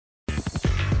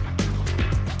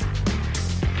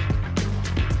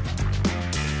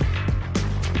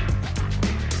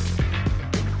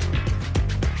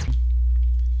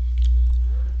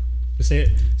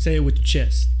Say it with your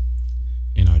chest.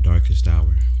 In our darkest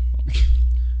hour,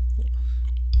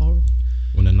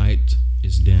 when the night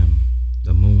is dim,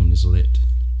 the moon is lit,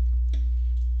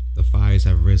 the fires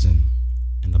have risen,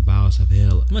 and the boughs have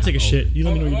held. I'm gonna take a shit. You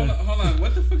let me know when you're done. Hold on.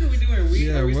 What the fuck are we doing?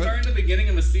 Are we starting the beginning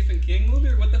of a Stephen King movie,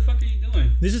 or what the fuck are you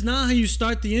doing? This is not how you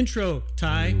start the intro,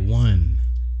 Ty. Only one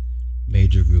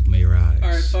major group may rise. All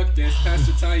right, fuck this.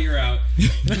 Pastor Ty, you're out.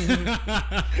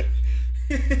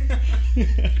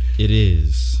 It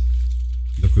is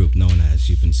the group known as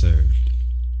You've Been Served.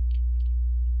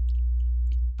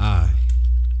 I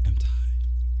am Ty.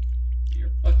 You're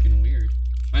fucking weird.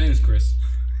 My name is Chris.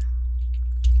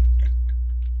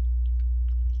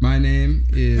 My name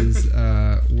is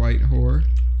White Whore.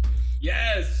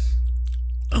 Yes.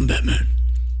 I'm Batman.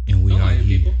 And we Don't are lie to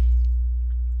here. people.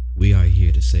 We are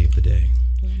here to save the day.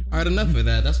 All right, enough of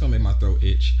that. That's gonna make my throat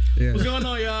itch. Yeah. What's going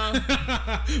on,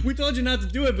 y'all? We told you not to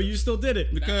do it, but you still did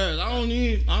it. Because I don't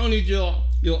need your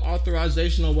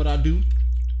authorization on what I do.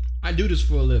 I do this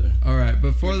for a living. All right,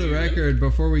 but for the record,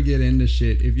 before we get into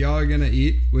shit, if y'all are gonna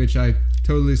eat, which I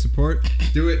totally support,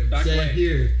 do it Back dead away.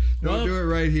 here. Don't Well- do it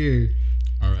right here.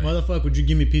 All right. Why the fuck would you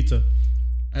give me pizza?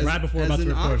 As, Right before we're as about to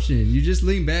an record. option, you just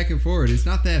lean back and forward. It's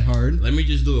not that hard. Let me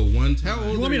just do it one time. How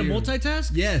old You want me are to you?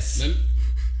 multitask? Yes.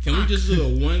 Can we just do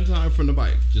it one time from the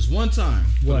bike? Just one time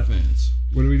for What? the fans.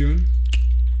 What are we doing?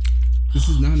 This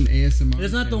is not an ASMR.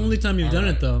 It's not the channel. only time you've done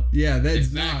it, though. Yeah, that's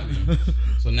Exactly. not.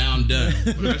 So now I'm done.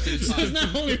 For the rest of this It's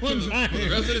not only one time. For the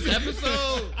rest of this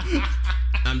episode,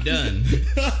 I'm done.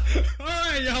 All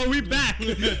right, y'all, we back.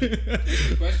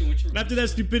 Good question. What's your After that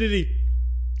stupidity.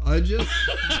 I'd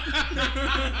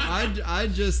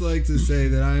just like to say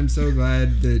that I am so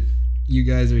glad that you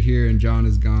guys are here and John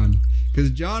is gone. Because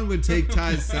John would take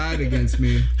Ty's side against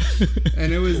me,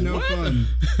 and it was no fun.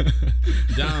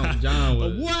 John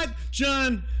was. What,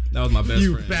 John? That was my best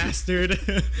You friend. bastard.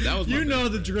 That was my You know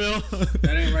best the drill.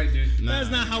 That ain't right, dude. Nah. That's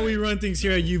not how we run things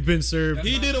here at You've Been Served.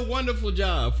 He did a wonderful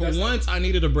job. For once, I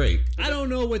needed a break. I don't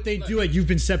know what they do at You've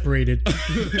Been Separated.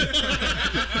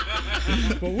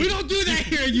 But we don't do that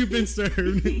here at You've Been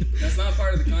Served. That's not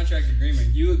part of the contract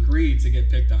agreement. You agreed to get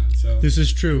picked on. So This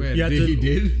is true. Wait, You have he to-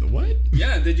 did? What?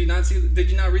 yeah, did you not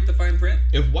read the fine print?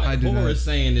 If I White did Boar not. is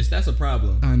saying this, that's a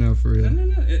problem. I know, for real.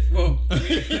 No.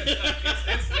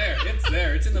 It's there. It's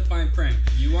there. It's in the fine print.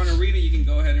 You want to read it? You can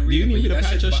go ahead and read you it. need but me to that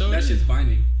pat shit's your shoulder? That shit's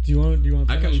binding. Do you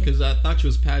want I come because I thought you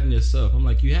was patting yourself. I'm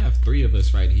like, you have three of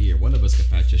us right here. One of us can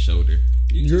pat your shoulder.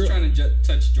 You're just trying to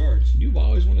touch George. You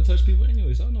always want to touch people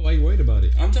anyway, so I don't know why you're worried about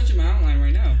it. I'm touching my outline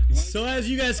right now. You want So as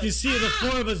you guys can see, the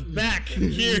four of us back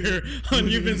here on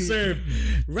You've Been Served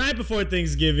right before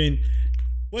Thanksgiving.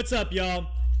 What's up, y'all?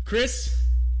 Chris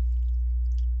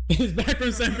is back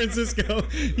from San Francisco.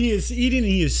 He is eating and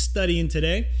he is studying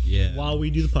today Yeah. while we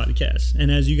do the podcast. And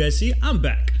as you guys see, I'm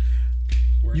back.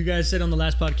 You guys said on the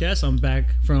last podcast, I'm back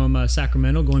from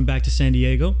Sacramento, going back to San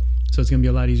Diego. So it's going to be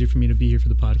a lot easier for me to be here for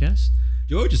the podcast.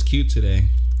 George is cute today,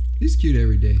 He's cute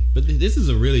every day. but this is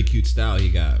a really cute style he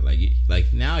got. Like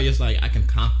now, it's like I can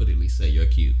confidently say you're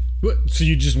cute. What? So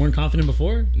you just weren't confident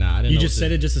before? Nah, I didn't. You know just what said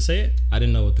to, it just to say it? I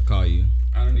didn't know what to call you.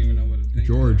 I don't even know what to think.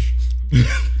 George.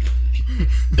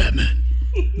 Batman.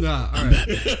 Nah, all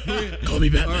right. Call me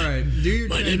All right. Do your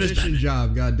transition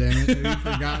job, goddammit. Have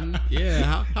you forgotten?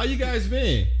 Yeah. How you guys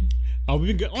been? Oh, we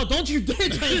been good. Oh, don't you dare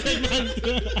try to take my...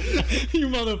 You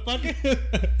motherfucker.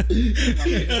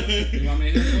 You want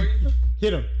me to hit it for you?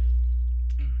 Hit him.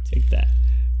 Take that.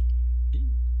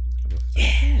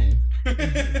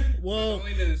 Well,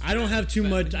 I don't have too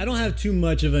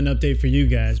much of an update for you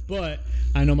guys, but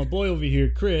I know my boy over here,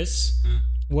 Chris.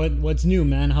 What's new,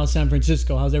 man? How's San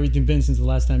Francisco? How's everything been since the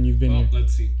last time you've been Well, here?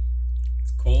 let's see.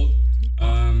 It's cold.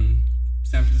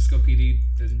 San Francisco PD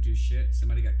doesn't do shit.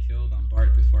 Somebody got killed on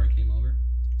BART before I came over.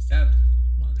 Stabbed.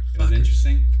 It was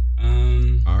interesting.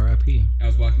 R.I.P. I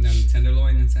was walking down the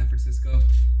Tenderloin in San Francisco.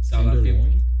 Saw a lot of people.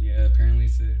 Tenderloin? Yeah, apparently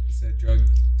it's a drug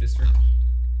district.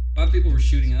 A lot of people were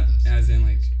shooting up, as in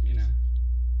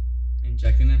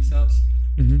injecting themselves.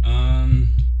 Mhm.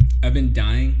 I've been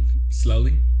dying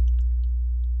slowly.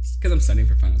 Because I'm studying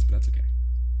for finals, but that's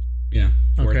okay.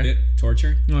 Worth Okay. it.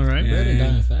 Torture. All right. Yeah. Better than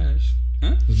dying fast.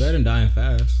 Huh? It's better than dying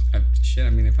fast.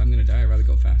 If I'm gonna die, I'd rather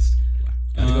go fast.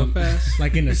 Gotta go fast.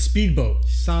 Like in a speedboat.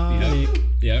 Sonic.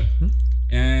 Yep.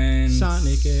 And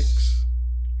Sonic X.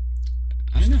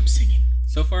 I don't know. I'm singing.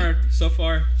 So far,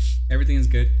 everything is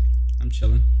good. I'm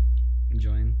chilling,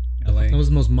 enjoying LA. That was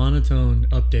the most monotone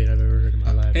update I've ever heard in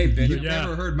my life. Hey, bitch. You've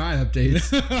never heard my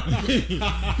updates.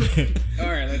 All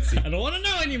right, let's see. I don't want to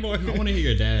know anymore. I want to hear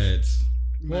your dad's.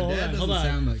 My Well, dad hold doesn't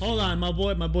on. sound like Hold on. My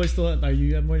boy still. Are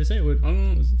you have more to say? What?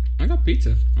 I got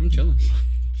pizza. I'm chilling.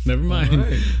 Never mind. All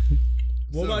right.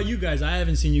 What So- about you guys? I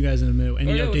haven't seen you guys in a minute.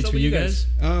 Any Oh, yeah, what's updates up for with you you guys?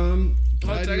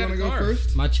 Clyde, Do I you got want to a go car.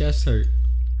 first? My chest hurt.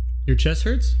 Your chest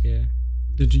hurts? Yeah.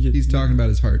 Did you get? He's talking about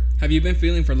his heart. Have you been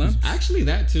feeling for lumps? Actually,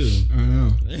 that too. I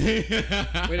know.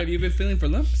 Wait, have you been feeling for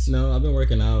lumps? No, I've been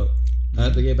working out. I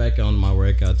have to get back on my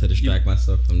workout to distract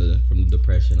myself from the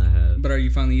depression I have. But are you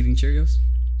finally eating Cheerios?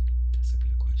 That's a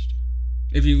good question.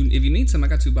 If you need some, I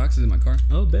got 2 boxes in my car.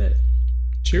 Oh, bet.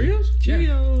 Cheerios? Yeah.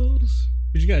 Cheerios.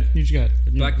 What you got? What you got?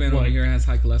 Black man over here has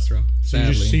high cholesterol. So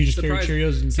you Sadly. just carry Surprising.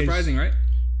 Cheerios in case. Surprising, right?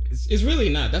 It's really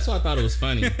not. That's why I thought it was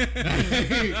funny. Like,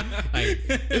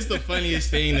 it's the funniest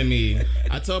thing to me.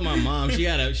 I told my mom, she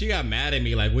got mad at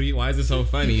me. Like, why is it so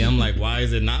funny? I'm like, why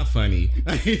is it not funny?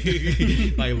 Like,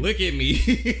 look at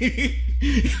me.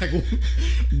 Like,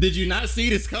 did you not see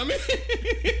this coming?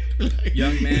 Like,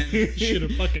 Young man, Should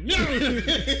have fucking known.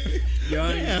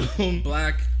 young, damn.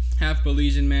 black, half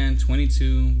Belizean man,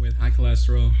 22, with high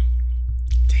cholesterol.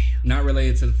 Damn. Not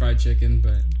related to the fried chicken,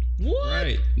 but What?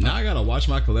 Right. Now I gotta watch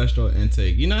my cholesterol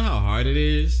intake. You know how hard it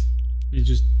is? You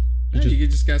just you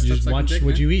just gotta you stop just sucking watch dick,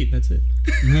 what man. you eat. That's it.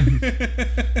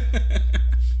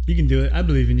 You can do it. I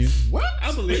believe in you. What?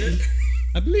 I believe it.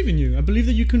 I believe in you. I believe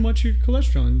that you can watch your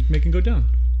cholesterol and make it go down.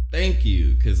 Thank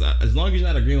you. Because as long as you're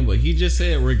not agreeing with what he just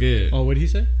said, we're good. Oh, what did he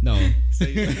say? No.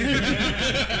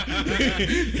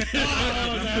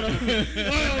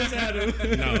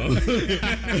 No.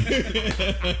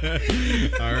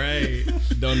 All right.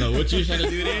 Don't know what you're trying to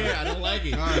do there. I don't like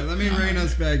it. All right, let me rein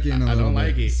us back in a I little don't bit.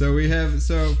 like it. So we have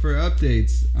for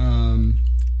updates.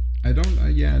 I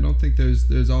don't think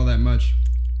there's all that much.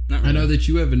 Not I really. know that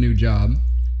you have a new job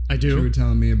I that you were do.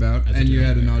 telling me about, As a and you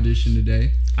had an director. audition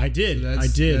today. I did. So that's- I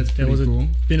did. that's It pretty was cool.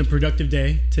 been a productive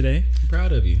day today. I'm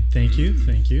proud of you. Thank you.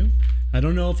 Thank you. I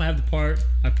don't know if I have the part.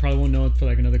 I probably won't know it for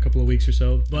like another couple of weeks or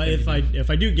so. But if I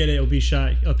do get it, it'll be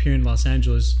shot up here in Los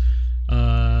Angeles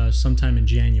sometime in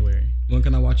January. When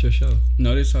can I watch your show?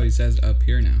 Notice how he says up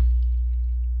here now.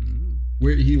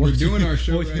 We're doing our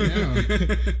show right now.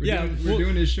 We're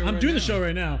doing his show. I'm right doing now. the show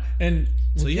right now, and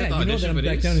So you yeah, have to you know that audition I'm for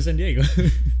back this? down in San Diego.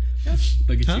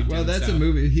 Look at Huh? you. Well, down that's a south.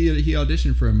 movie. He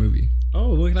auditioned for a movie.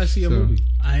 Oh, when can I see your So- movie?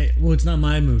 It's not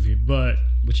my movie, but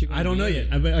But you I don't know yet.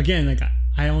 Again, like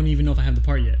I don't even know if I have the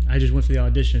part yet. I just went for the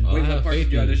audition. Oh. Wait, I what have part faith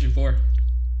did you in you. audition for?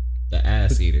 The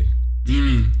ass eater.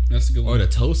 That's a good Or one. the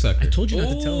toe sucker. I told you not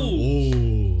to tell him.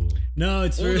 Ooh. No,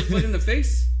 it's Oh, for the foot in the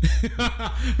face?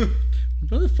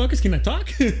 motherfuckers. Can I talk?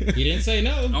 He didn't say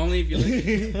no. Only if you lick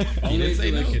it. Only didn't if say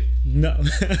you lick no.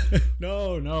 it.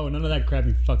 no, none of that crap,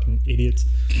 you fucking idiots.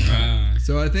 Ah,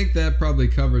 So I think that probably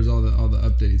covers all the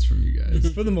updates from you guys.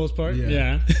 For the most part, Yeah.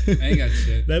 yeah. I ain't got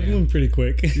shit. That Yeah. went pretty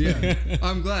quick. Yeah,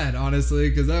 I'm glad, honestly,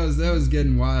 because that was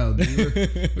getting wild.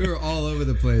 We were all over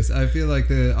the place. I feel like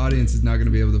the audience is not going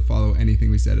to be able to follow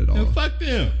anything we said at all. And fuck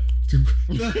them.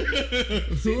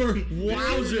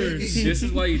 Wowzers. This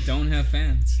is why you don't have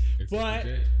fans. But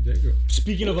Jacob.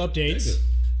 speaking of updates, Jacob.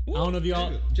 I don't know if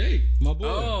y'all. Jake, my boy.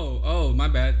 Oh, my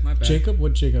bad. Jacob?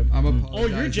 What Jacob? I'm you're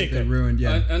apologizing if Jacob. They ruined,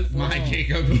 yeah. My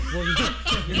Jacob.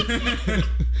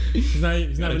 He's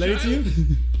not related to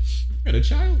you? Got a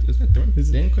child? Is that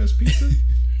Dan Quest Pizza?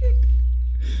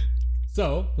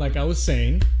 So, like I was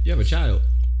saying, You have a child?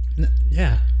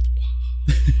 yeah.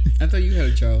 I thought you had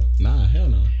a child. Nah, hell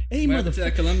no. Hey, What happened to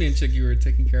that motherfucker. Colombian chick you were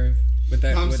taking care of? With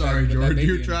that, I'm with sorry, that, with that George. baby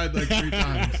You in it? tried like 3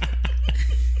 times.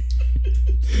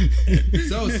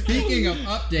 So speaking of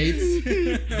updates,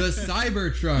 the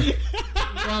Cybertruck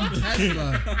from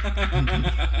Tesla.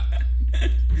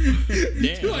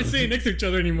 Who I say next to each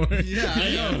other anymore? Yeah, I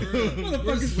know. We're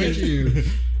Motherfuckers switching you.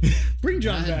 Bring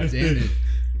John God back. damn it.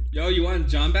 Yo, you want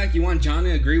John back? You want John to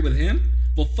agree with him?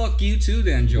 Well, fuck you too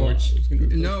then, George.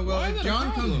 No, well, Why is if that a John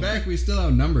comes problem? back, we still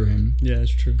outnumber him. Yeah,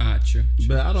 it's true. True.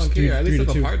 But I don't care. At least three I'm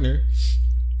to a two. partner.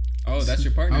 Oh, that's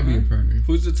your partner, I'll be huh? your partner.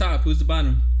 Who's the top? Who's the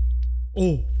bottom?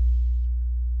 Oh,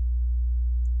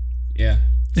 Yeah.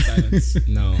 Silence.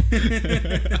 No.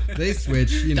 They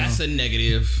switch, you know. That's a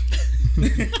negative.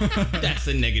 That's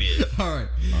a negative. All right.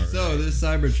 So this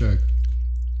Cybertruck.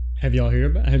 have y'all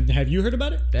heard about? Have you heard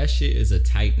about it? That shit is a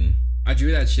Titan. I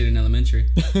drew that shit in elementary.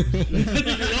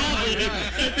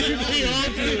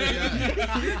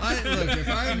 Look, if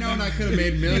I had known I could have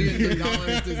made millions of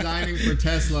dollars designing for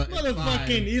Tesla, it's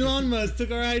Motherfucking fine. Elon Musk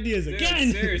took our ideas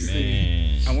again. Seriously.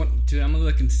 Man. I'm gonna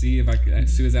look and see if I could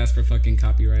sue his ass for fucking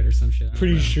copyright or some shit. I don't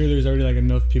Pretty know. sure there's already like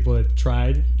enough people that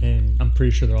tried, and I'm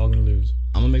pretty sure they're all gonna lose.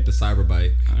 I'm gonna make the cyber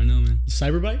bike. I don't know, man.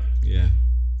 Cyberbike? Yeah.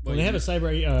 Well, they have a cyber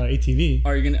ATV.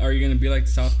 Are you gonna be like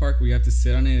South Park where you have to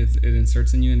sit on it? It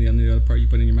inserts in you, and the other part you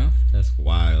put in your mouth. That's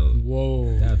wild.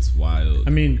 Whoa. That's wild.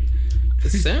 I mean,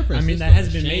 San Francisco. I mean, that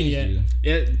hasn't been made changed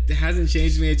yet. you. It hasn't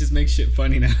changed me. It just makes shit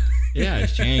funny now. Yeah,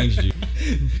 it's changed you.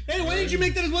 Hey, why didn't you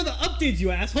make that as one of the updates, you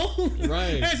asshole?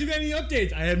 Right. Hey, you got any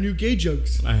updates? I have new gay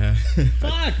jokes. I have.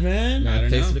 Fuck, man. I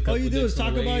don't know. All you do is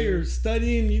talk about your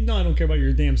studying. You know I don't care about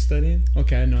your damn studying.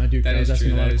 Okay, I know I do. That I was is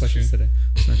asking true, a lot that of is questions true. today.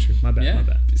 It's not true. My bad. Yeah. My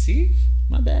bad. See?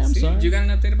 My bad. I'm See? sorry. You got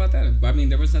an update about that? I mean,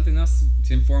 there was nothing else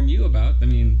to inform you about. I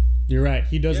mean, You're right.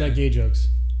 He does Yeah. like gay jokes.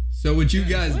 So would you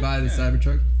guys buy the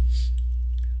Cybertruck?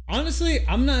 Honestly,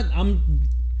 I'm not.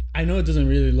 I know it doesn't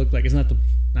really look like it's not the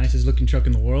nicest looking truck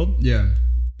in the world, Yeah.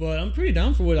 but I'm pretty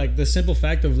down for what like the simple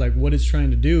fact of like what it's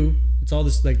trying to do. It's all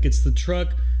this like it's the truck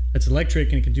that's electric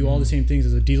and it can do all the same things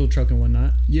as a diesel truck and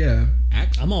whatnot. Yeah.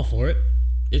 Actually, I'm all for it.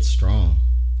 it's strong.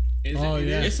 is Oh, it?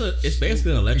 yeah. It's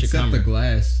basically an electric Except Hummer. the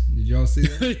glass. Did y'all see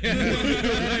that?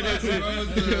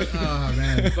 Oh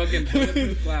man. Fucking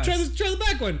bulletproof glass. Try the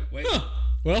back one. Wait. Huh.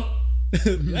 Well,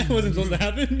 that wasn't supposed to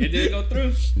happen. It didn't go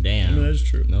through. Damn. That's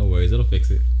true. No worries, it'll fix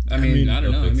it. I mean, I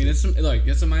don't they'll know. I fix mean, it.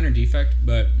 it's a minor defect,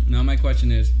 but now my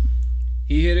question is,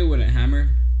 he hit it with a hammer.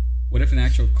 What if an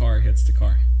actual car hits the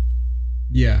car?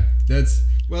 Yeah. That's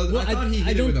well. Well, I thought he I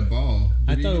hit it don't- with a ball.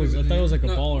 I Did he thought hit it was with a like a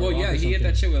No, ball or well, a rock yeah, or he hit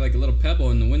that something. shit with like a little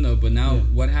pebble in the window. But now,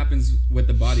 what happens with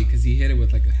the body? Because he hit it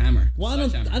with like a hammer. Well,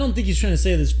 Sledgehammer. I don't think he's trying to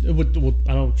say this.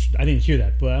 I didn't hear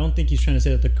that, but I don't think he's trying to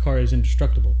say that the car is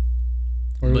indestructible.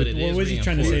 Or But it what is was he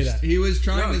trying to say reinforced. that? He was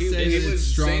trying No, to he- say he that was it's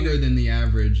saying stronger that- than the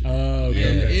average. Oh, okay.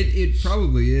 And it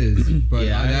probably is, but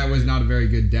Yeah, that was not a very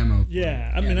good demo.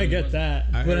 Yeah, I mean, I get that.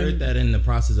 I but heard that in the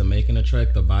process of making the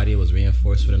truck, the body was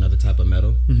reinforced with another type of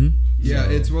metal. Yeah, So-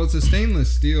 it's a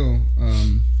stainless steel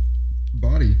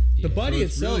body. the body So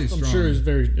it's itself, really I'm strong. sure,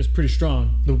 is pretty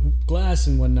strong. The glass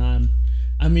and whatnot.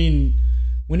 I mean,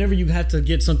 whenever you have to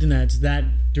get something that's that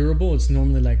durable, it's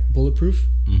normally like bulletproof.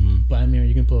 Mm-hmm. But I mean,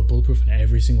 you can put a bulletproof in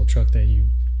every single truck that you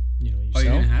Oh, sell.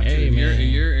 you're gonna have to. Hey, If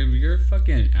man. you're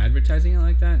fucking advertising it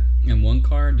like that, and one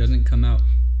car doesn't come out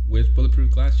with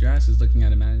bulletproof glass, your ass is looking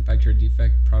at a manufacturer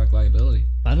defect, product liability.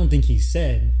 I don't think he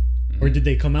said. Or did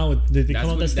they come out with? Did they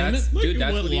come out with that statement? Dude,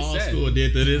 that's what he law said. school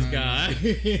did to this guy.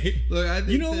 Look, I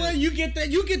think You know that- what? You get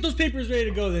that. You get those papers ready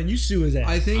to go. Then you sue his ass.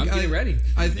 I think I'm getting ready.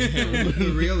 I think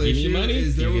the real Give me issue money?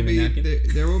 is there Give will me a be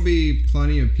napkin? there will be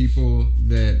plenty of people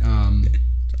that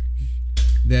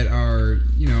that are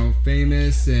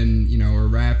famous and are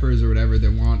rappers or whatever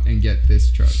that want and get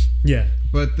this truck. yeah.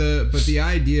 But the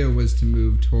idea was to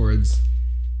move towards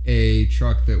a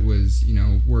truck that was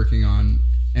working on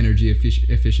energy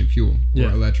efficient fuel or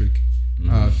Yeah. electric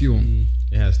fuel.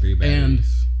 It has 3 batteries. And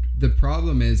the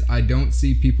problem is I don't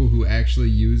see people who actually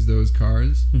use those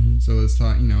cars. So let's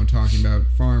talk, talking about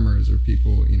farmers or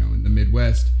people, in the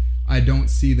Midwest. I don't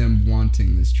see them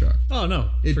wanting this truck. Oh no.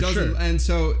 It for doesn't, Sure. and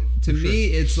so to me,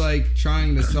 it's like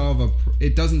trying to solve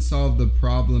it doesn't solve the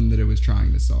problem that it was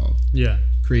trying to solve. Yeah.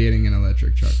 Creating an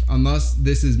electric truck, unless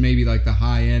this is maybe like the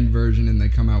high end version, and they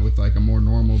come out with like a more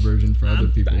normal version for other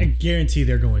people. I guarantee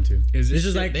they're going to. Is This this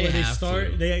is shit- like they where they have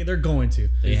start. to. They're going to.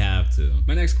 They have to.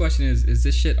 My next question is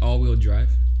this shit all wheel drive?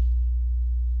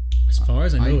 As far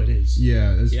as I know, it is.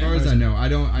 Yeah, as Yeah, far as I know,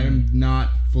 I'm not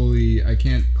fully. I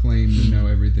can't claim to know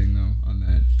everything though on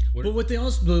that. But what they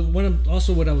also,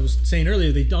 what I was saying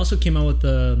earlier, they also came out with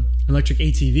the electric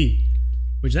ATV,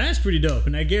 which that's pretty dope.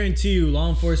 And I guarantee you, law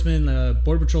enforcement,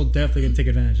 Border Patrol, definitely gonna take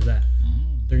advantage of that.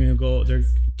 They're gonna go. They're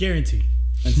guaranteed.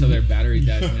 Until their battery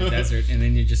dies in the desert, and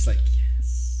then you're just like,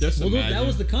 yes. Just Well, imagine. that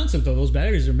was the concept though. Those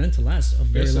batteries are meant to last a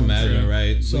very Just long imagine, time.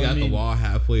 right? So, we got I mean- the wall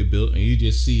halfway built, and you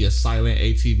just see a silent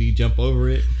ATV jump over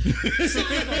it.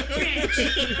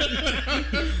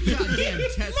 Goddamn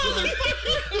Tesla!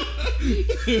 I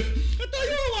thought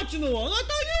you were watching the wall. I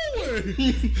thought you were.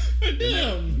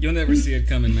 Damn. You'll never see it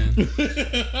coming, man.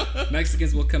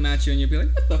 Mexicans will come at you, and you'll be like,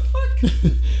 what the fuck?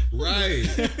 Right.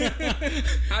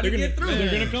 How did They're you gonna, get through?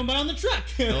 they're gonna come by on the truck.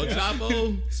 El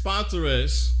Chapo, sponsor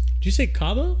us. Did you say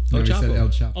Cabo? No, he said Chapo. El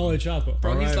Chapo. Oh, El Chapo.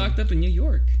 Bro, he's Alright. locked up in New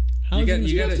York. How you is got, he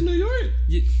you locked gotta, New York.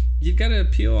 you've got to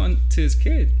appeal on to his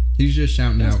kid. He's just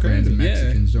shouting out crazy. random Yeah.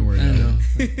 Mexicans. Don't worry I about know.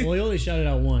 it. Well, he only shouted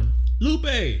out one. Lupe.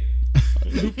 Bro,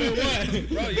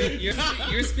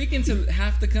 you're speaking to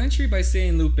half the country by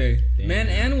saying Lupe. Men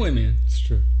and women. It's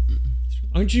true.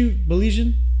 Aren't you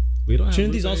Belizean? We don't have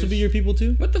Shouldn't these also Lupes. be your people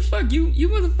too? What the fuck? You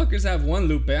motherfuckers have one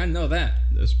Lupe. I know that.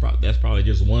 That's probably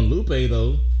just one Lupe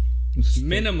though.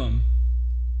 Minimum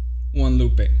one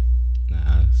Lupe.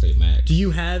 Nah, say Max. Do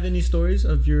you have any stories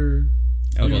of your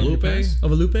Of your a Lupe? past?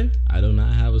 Of a Lupe? I do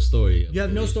not have a story. You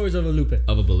have no stories of a Lupe.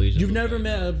 of a Belizean. You've Lupe, never no.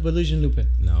 met a Belizean Lupe.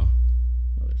 No.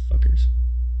 Motherfuckers.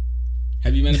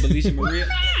 Have you met a Belizean Maria?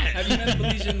 Have you met a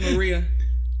Belizean Maria?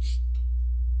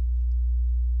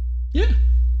 Yeah.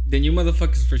 Then you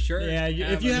motherfuckers for sure. Yeah,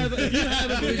 if you have a vision,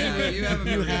 you have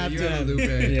to a have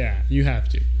Lupe. Yeah, you have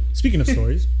to. Speaking of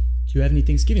stories, do you have any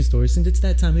Thanksgiving stories since it's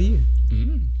that time of year?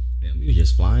 Yeah, we were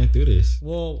just flying through this.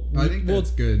 Well, I think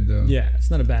that's good though. Yeah,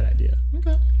 it's not a bad idea.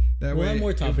 Okay. That We'll way, have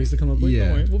more topics to come up with. Yeah.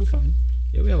 Don't worry, we'll be fine.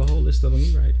 Yeah, we have a whole list of them.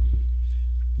 You right.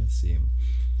 Let's see.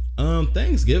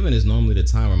 Thanksgiving is normally the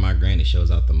time where my granny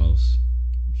shows out the most.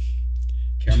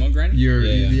 Caramel granny? Yeah.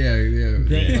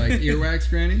 Granny. Like earwax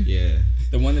granny. Yeah.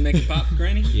 The one that make it pop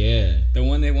granny? Yeah. The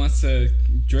one that wants to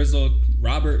drizzle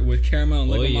Robert with caramel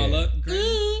and lick him all yeah. up?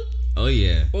 Granny? Oh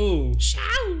yeah. Oh.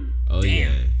 Oh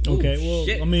Damn. yeah. Okay, Ooh, well,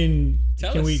 shit. I mean,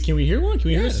 Tell can us. we hear one? Can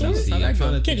we hear a let's story? see. How'd that I'm go?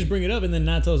 trying to Can't think. just bring it up and then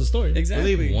not tell us a story. I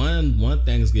Exactly. believe one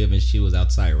Thanksgiving she was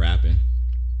outside rapping.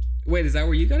 Wait, is that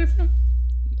where you got it from?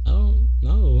 Oh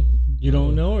no. You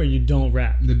don't know or you don't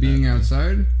rap? The being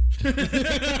outside.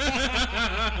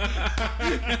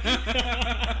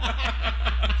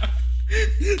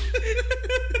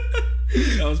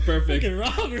 That was perfect. Fucking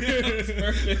Robert.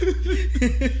 Perfect.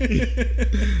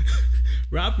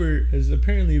 Robert has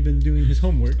apparently been doing his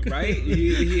homework. Right?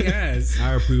 He has.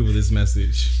 I approve of this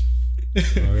message. All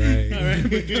right. All right,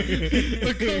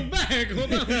 but come back.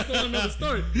 Hold on, we still on another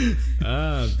story.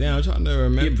 Damn, I'm trying to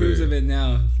remember. He approves of it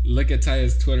now. Look at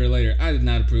Taya's Twitter later. I did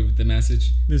not approve of the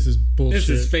message. This is bullshit. This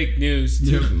is fake news.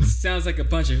 Sounds like a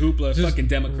bunch of hoopla Just fucking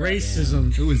Democrats.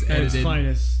 racism. It was at its edited.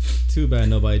 finest. Too bad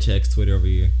nobody checks Twitter over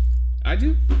here. I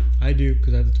do. I do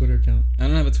because I have the Twitter account. I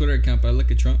don't have a Twitter account, but I look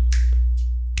at Trump.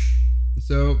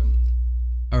 So,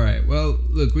 all right. Well,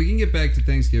 look, we can get back to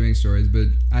Thanksgiving stories, but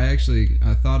I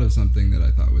thought of something that I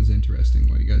thought was interesting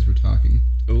while you guys were talking.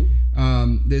 Oh.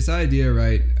 This idea,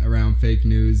 right, around fake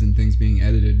news and things being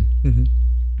edited, Mm-hmm.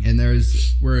 and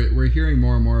we're hearing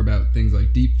more and more about things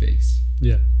like deep fakes.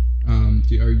 Yeah. Are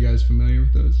you guys familiar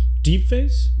with those? Deep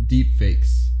face? Deep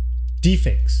fakes.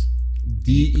 Defakes.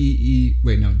 DEEP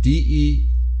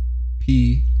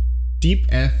Deep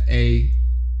FAKES.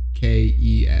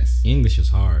 English is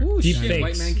hard. Ooh, Deep shit. fakes.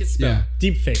 White man can spell. Yeah.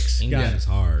 deep fakes. English Got is it.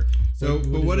 hard. So,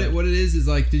 What but is what that? it is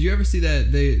like, did you ever see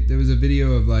that there was a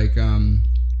video of like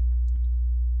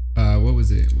what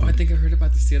was it? Oh, I think I heard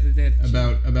about this the other day.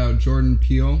 About Jordan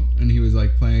Peele, and he was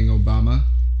like playing Obama,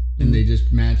 and they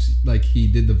just matched, like, he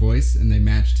did the voice and they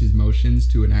matched his motions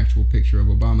to an actual picture of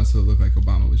Obama, so it looked like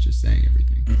Obama was just saying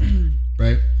everything.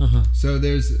 Right? Uh-huh. So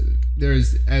there's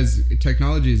as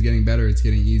technology is getting better, it's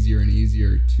getting easier and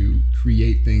easier to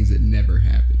create things that never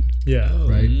happened. Yeah.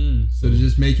 Right? Mm. So to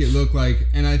just make it look like,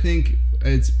 and I think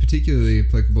it's particularly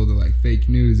applicable to like fake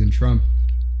news, and Trump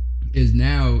is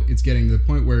now, it's getting to the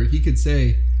point where he could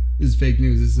say, this is fake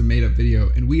news, this is a made up video,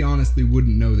 and we honestly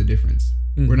wouldn't know the difference.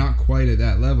 Mhm. We're not quite at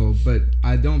that level, but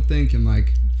I don't think in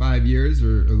like 5 years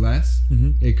or less,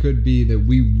 Mhm. it could be that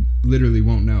we literally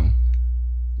won't know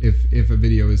if a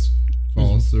video is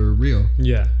false or real.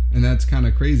 Yeah. And that's kind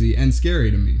of crazy and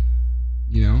scary to me,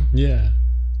 you know? Yeah.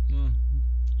 Well,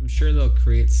 I'm sure they'll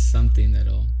create something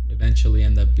that'll eventually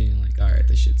end up being like, all right,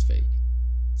 this shit's fake.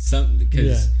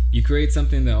 Because Yeah. you create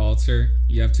something that alter,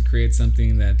 you have to create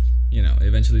something that, you know,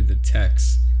 eventually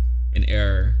detects an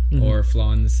error Mhm. or a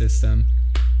flaw in the system.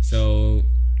 So,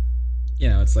 you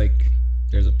know, it's like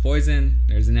there's a poison,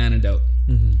 there's an antidote.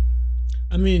 Mm-hmm.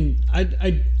 I mean,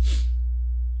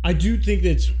 I do think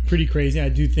that's pretty crazy. I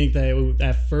do think that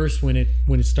at first, when it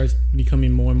starts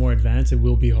becoming more and more advanced, it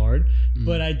will be hard.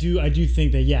 But I do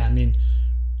think that, yeah, I mean,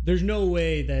 there's no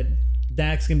way that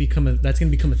that's gonna become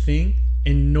a thing,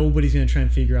 and nobody's gonna try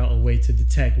and figure out a way to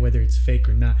detect whether it's fake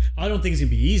or not. I don't think it's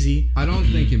gonna be easy. I don't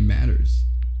think it matters.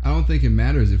 I don't think it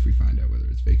matters if we find out whether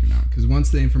it's fake or not, because once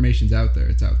the information's out there,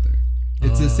 it's out there.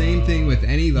 It's the same thing with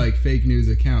any like fake news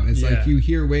account. It's Yeah. like you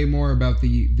hear way more about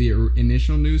the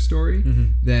initial news story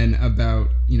than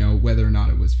about, you know, whether or not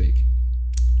it was fake,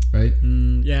 right?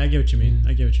 Yeah, I get what you mean.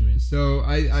 I get what you mean. So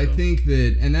I think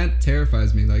that, and that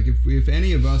terrifies me. Like if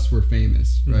any of us were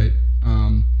famous, right,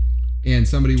 and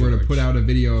somebody were to George. put out a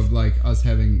video of like us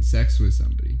having sex with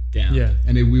somebody, Damn. Yeah.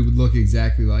 and we would look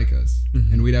exactly like us,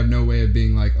 and we'd have no way of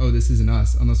being like, oh, this isn't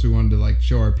us, unless we wanted to like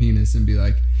show our penis and be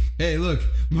like, hey, look,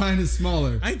 mine is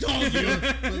smaller. I told you,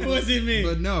 it wasn't me.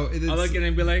 But no, it's, I'll look at it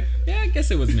and be like, yeah, I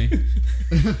guess it was me.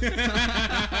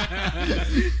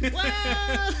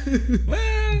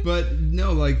 Well, but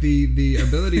no, like the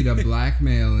ability to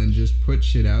blackmail and just put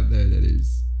shit out there that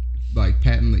is like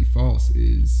patently false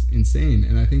is insane,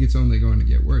 and I think it's only going to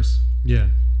get worse. Yeah.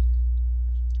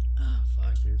 Oh,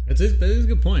 fuck, dude. That is a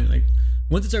good point. Like,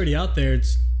 once it's already out there,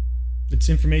 it's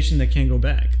information that can't go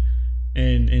back.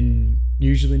 And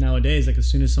usually nowadays, like, as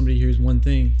soon as somebody hears one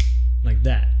thing like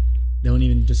that, they won't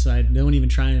even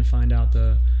try and find out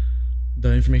the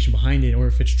information behind it or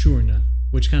if it's true or not.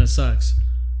 which kind of sucks.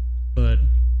 But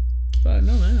no,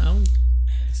 man, I don't.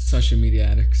 Social media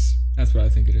addicts. That's what I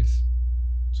think it is.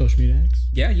 Social media addicts.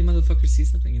 Yeah, you motherfuckers see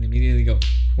something and immediately go.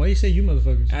 Why you say you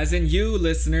motherfuckers? As in you,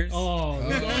 listeners. Oh,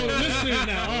 the listeners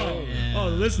now. Oh,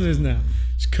 the listeners now.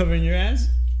 Just covering your ass.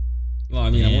 Well, I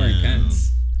mean, I'm wearing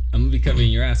pants. I'm gonna be covering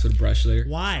your ass with a brush later.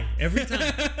 Why? Every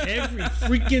time. Every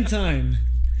freaking time.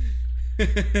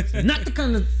 Not the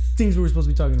kind of things we were supposed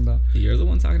to be talking about. You're the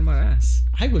one talking about ass.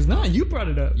 I was not. You brought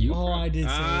it up. I did say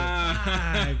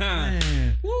Ah. it.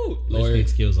 Man. Woo, Lord Lord,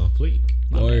 skills on fleek.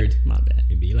 Lord. My bad.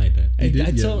 It be like that.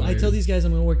 I tell these guys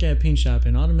I'm gonna work at a paint shop,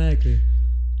 and automatically.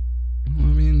 Well,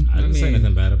 I mean, I didn't say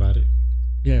nothing bad about it.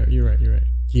 Yeah, you're right.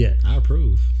 Yeah. I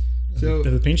approve. so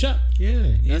The paint shop? Yeah,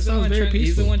 that He's the, sounds one very trying, peaceful.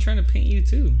 he's the one trying to paint you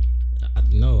too.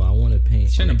 No, I want to paint.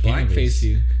 He's trying to on the blackface canvas.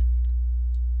 you.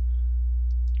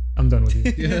 I'm done with you.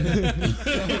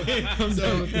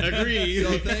 Agreed.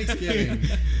 So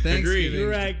Thanksgiving. You're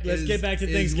right. Let's get back to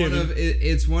Thanksgiving.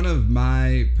 It's one of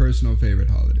my personal favorite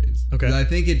holidays. Okay. 'Cause I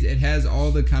think it has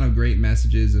all the kind of great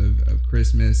messages of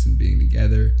Christmas and being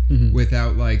together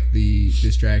without like the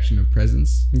distraction of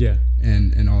presents Yeah.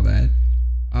 and all that.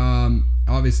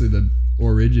 Obviously the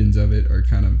origins of it are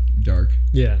kind of dark.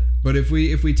 Yeah. But if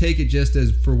we take it just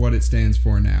as for what it stands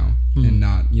for now and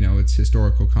not, its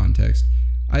historical context,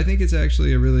 I think it's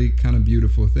actually a really kind of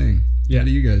beautiful thing. Yeah. How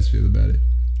do you guys feel about it?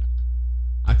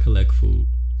 I collect food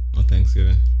on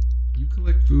Thanksgiving. You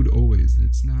collect food always.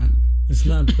 It's not. It's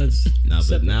not. That's.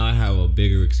 But now I have a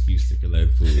bigger excuse to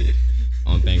collect food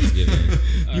on Thanksgiving.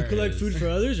 You collect food for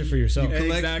others or for yourself?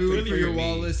 Collect Exactly. food for your me.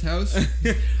 wallless house.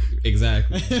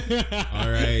 Exactly.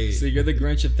 All right. So you're the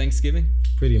Grinch of Thanksgiving?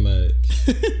 Pretty much.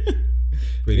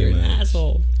 Pretty You're much. an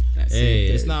asshole. That's Hey,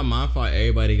 it. it's not my fault.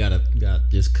 Everybody got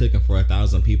just cooking for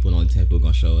 1,000 people, and only 10 people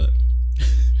gonna show up.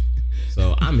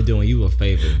 So I'm doing you a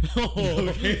favor. Oh,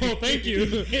 thank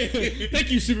you. Thank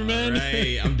you, Superman. All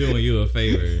right, I'm doing you a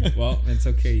favor. Well, it's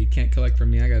okay. You can't collect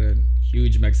from me. I got a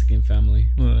huge Mexican family.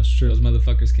 Well, that's true. Those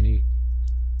motherfuckers can eat.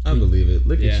 I believe it.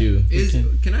 Look Yeah. at you.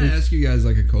 Can I ask you guys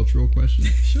like a cultural question?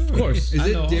 Sure. Of course. Is I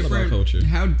it know all about different? culture.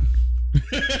 How?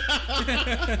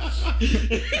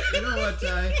 You know what,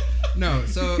 Ty? No.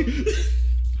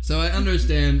 So I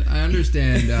understand.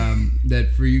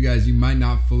 That for you guys, you might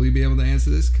not fully be able to answer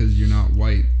this because you're not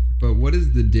white. But what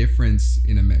is the difference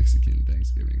in a Mexican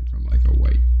Thanksgiving from like a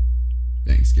white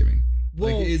Thanksgiving?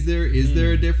 Well, like, is there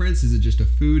a difference? Is it just a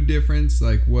food difference?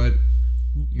 Like what?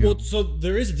 Well, so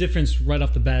there is a difference right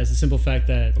off the bat. It's the simple fact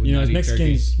that we as not eat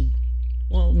Mexicans.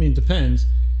 Well, I mean, it depends.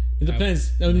 It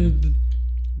depends. I mean,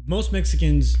 most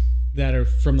Mexicans that are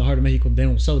from the heart of Mexico, they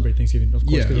don't celebrate Thanksgiving, of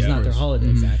course, Yeah, because it's of not their course. holiday.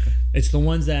 Exactly. It's the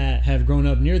ones that have grown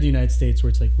up near the United States, where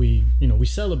it's like we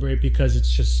celebrate because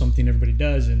it's just something everybody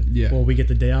does, and Yeah. we get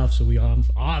the day off, so we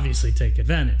obviously take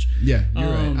advantage. Yeah, you're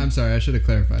right. I'm sorry. I should have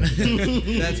clarified.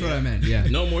 That's what I meant. Yeah.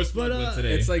 No more smuggling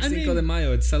today. It's like I Cinco mean- de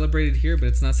Mayo. It's celebrated here, but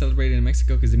it's not celebrated in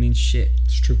Mexico because it means shit.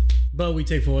 It's true, but we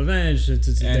take full advantage. It's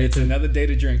a And day it's to another day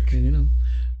to drink.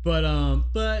 But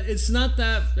it's not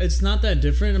that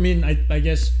different. I mean, I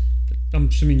guess I'm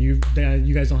assuming you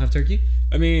guys don't have turkey.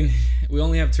 I mean, we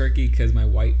only have turkey because my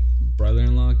white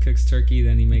brother-in-law cooks turkey.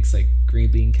 Then he makes like green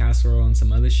bean casserole and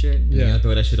some other shit. You gotta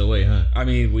throw that shit away, huh? I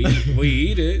mean, we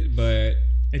eat it, but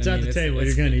It's I at mean, the table.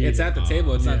 You're gonna eat It's it. at the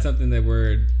table. It's yeah. not something that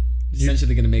we're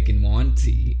essentially gonna make and want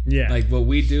to eat. Yeah. Like what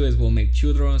we do is we'll make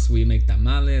churros, we make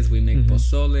tamales, we make Mm-hmm.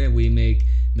 pozole, we make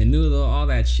menudo, all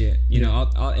that shit. You know,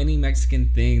 all any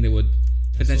Mexican thing that would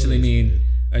potentially mean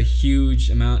a huge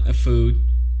amount of food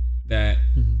that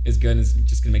is good and is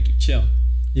just gonna make you chill.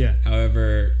 Yeah.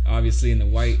 However, obviously in the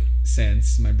white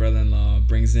sense, my brother-in-law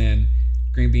brings in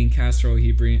green bean casserole.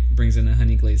 He brings in a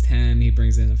honey glazed ham. He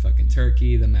brings in a fucking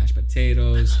turkey, the mashed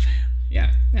potatoes. Yeah,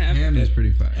 Ham is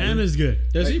pretty fire. Ham is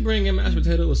good. Does he bring in mashed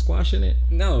potato with squash in it?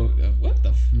 No, what the?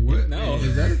 What? No,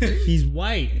 Is that a thing? He's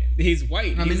white. he's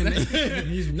white. I mean, He's it not- makes-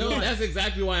 He's No, white. that's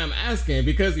exactly why I'm asking,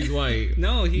 because he's white.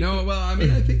 no, he. No, well, I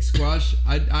mean, I think squash.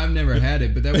 I've never had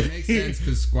it, but that would make sense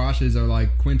because squashes are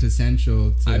like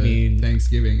quintessential to I mean,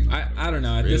 Thanksgiving. And all I don't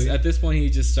know. Really? At this point, he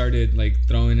just started like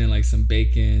throwing in like some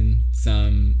bacon,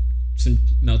 some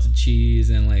melted cheese,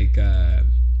 and like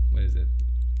what is it?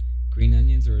 Green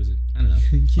onions, or is it? I don't know.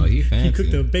 Oh, he fancy. He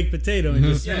cooked a baked potato and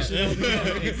just Yeah,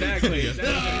 exactly.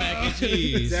 mac and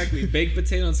cheese. Exactly. Baked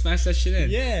potato and smash that shit in.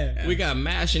 yeah. We got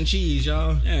mash and cheese,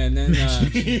 y'all. Yeah, and then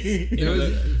you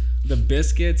know the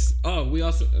biscuits. Oh, we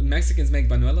also Mexicans make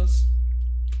banuelos.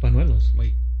 Panuelos.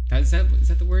 Wait, is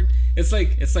that the word? It's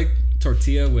like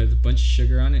tortilla with a bunch of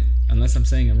sugar on it. Unless I'm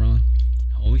saying it wrong.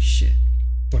 Holy shit.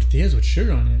 Tortillas with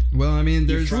sugar on it. Well, I mean,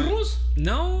 there's Churros?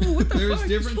 No, what the there's fuck?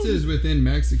 differences within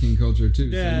Mexican culture too.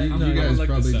 Yeah, so no, you I'm guys gonna look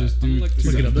probably this up. just I'm do. gonna look this two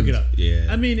Look it up. Look it different up. Yeah.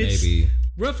 I mean, it's maybe.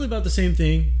 roughly about the same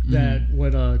thing that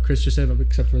what Chris just said,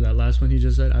 except for that last one he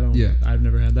just said. Yeah. I've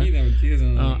never had that. He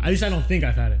doesn't know. At least I don't think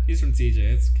I've had it. He's from TJ.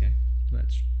 It's okay.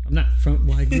 I'm not from.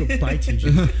 Well, I grew up by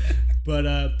TJ. But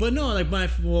no, like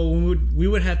when we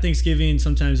would have Thanksgiving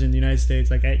sometimes in the United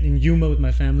States, like in Yuma with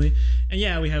my family, and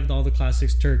yeah, we have all the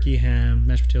classics: turkey, ham,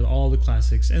 mashed potato, all the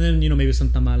classics, and then maybe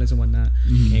some tamales and whatnot.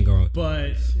 Can't go wrong.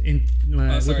 But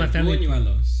with my family,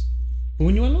 Buñuelos.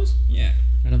 Buñuelos? Yeah.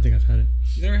 I don't think I've had it.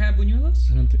 You never had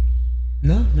buñuelos? I don't think.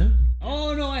 No.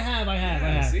 Oh no, I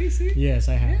have. See. Yes,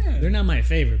 I have. Yeah. They're not my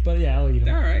favorite, but yeah, I'll eat them.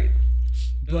 They're all right.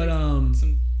 But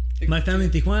Some my family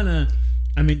in Tijuana,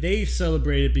 I mean, they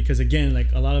celebrate it because again,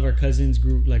 like a lot of our cousins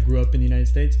grew up in the United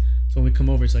States. So when we come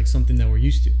over, it's like something that we're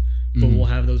used to. But we'll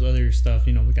have those other stuff.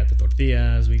 We got the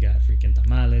tortillas, we got freaking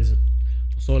tamales,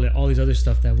 pozole, all these other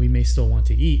stuff that we may still want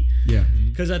to eat. Yeah.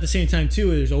 Because at the same time too,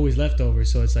 there's always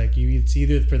leftovers. So it's like it's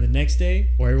either for the next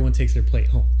day or everyone takes their plate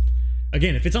home.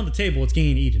 Again, if it's on the table, it's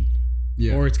getting eaten.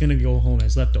 Yeah. Or it's gonna go home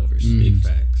as leftovers. Big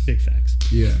facts. Big facts.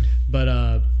 Yeah. But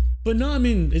no, I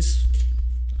mean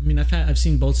I've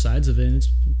seen both sides of it, and it's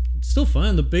still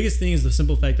fun. The biggest thing is the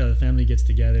simple fact that the family gets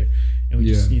together and we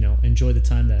just enjoy the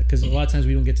time that, because a lot of times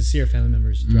we don't get to see our family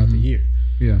members throughout the year.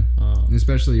 Yeah.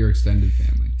 Especially your extended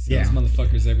family. those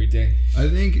motherfuckers every day. I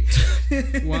think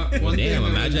one Damn, thing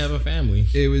imagine having a family.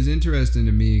 it was interesting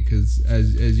to me because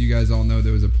as you guys all know,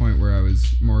 there was a point where I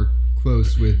was more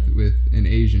close with an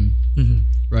Asian,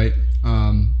 right?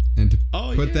 And to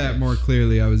put that more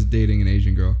clearly, I was dating an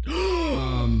Asian girl.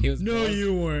 He was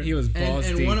You weren't. He was balls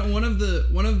And deep. one of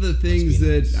the things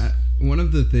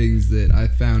that I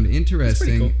found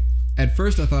interesting. cool. At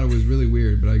first, I thought it was really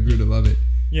weird, but I grew to love it.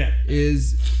 Yeah.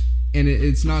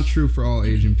 It's not true for all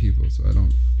Asian people, so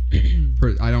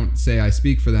I don't say I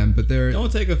speak for them, but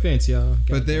Don't take offense, y'all.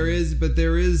 but there is Wait,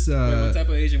 what type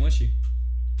of Asian was she?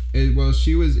 well,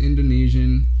 she was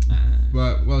Indonesian,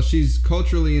 but she's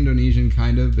culturally Indonesian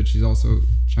kind of, but she's also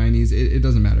Chinese. It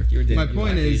doesn't matter. My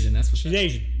point is, Asian. That's what She's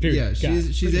Asian. Period. yeah, Got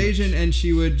it. she's Asian, and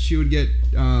she would get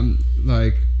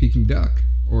like Peking duck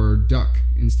or duck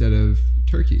instead of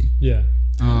turkey. Yeah.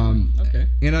 Okay.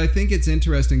 And I think it's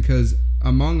interesting because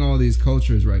among all these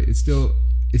cultures, right, it's still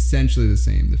essentially the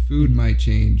same. The food might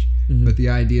change, but the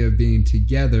idea of being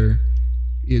together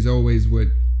is always what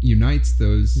unites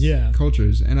those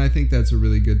cultures. And I think that's a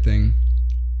really good thing.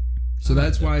 So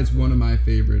that's why it's one of my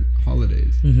favorite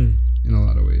holidays in a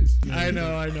lot of ways. I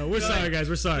know. We're sorry, guys.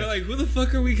 We're sorry. They're like, who the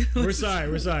fuck are we going We're sorry.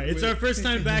 It's our first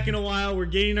time back in a while. We're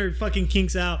getting our fucking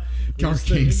kinks out. Our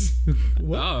kinks.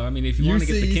 What? Oh, I mean, if you want to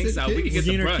get the kinks out, we can We're get the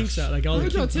getting our brush. kinks out. Like all the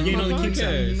kinks. We're getting all the kinks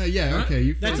out. Yeah, okay.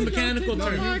 You That's a phrase mechanical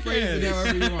term. you phrase it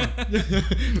however you want.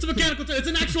 It's a mechanical term. It's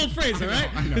an actual phrase, all right?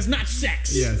 I know. It's not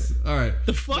sex. Yes. All right.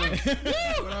 The fuck?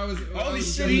 Holy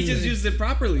shit, he just used it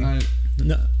properly.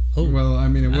 No. Oh. Well, I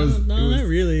mean, it was. not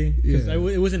really. Because yeah.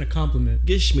 it wasn't a compliment.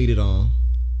 Get schmeated on.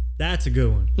 That's a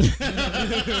good one.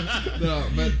 No,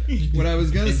 but what I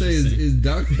was gonna say is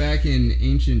duck back in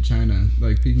ancient China,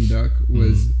 like Peking duck,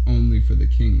 was only for the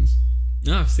kings,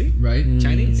 Oh, see? right?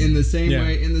 Chinese? In the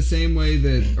same way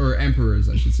that, or emperors,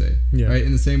 I should say, Yeah. right?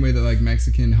 In the same way that like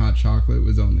Mexican hot chocolate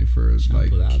was only for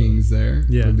like Chocolate. kings there,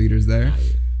 Yeah. or leaders there.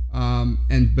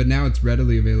 But now it's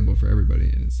readily available for everybody,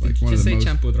 and it's like Did one you of the say most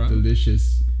champurrado?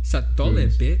 delicious. Satole,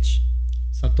 Foods. bitch.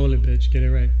 Satole, bitch. Get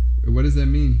it right. What does that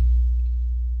mean?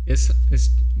 It's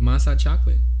masa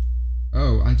chocolate.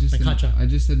 Oh, I just Like hot chocolate. I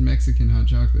just said Mexican hot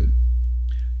chocolate.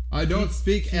 I don't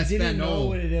speak He didn't know Espanol.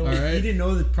 what it All was. right. He didn't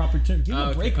know the proper term. Give him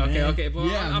a break, man. Okay. Well,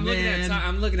 Yeah, I'm looking at man. Ty.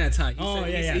 I'm looking at Ty.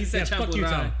 He said fuck you, Ty.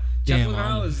 champurrado. Damn,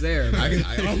 Champurrado is there.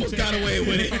 I almost got away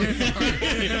with it.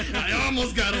 I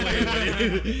almost got away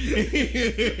with it.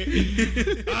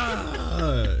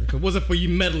 If it wasn't for you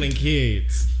meddling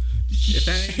kids. If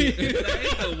that ain't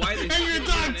the whitest And you're a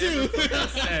dog, too.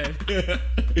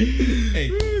 Hey,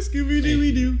 Scooby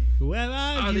Dooby Doo. Where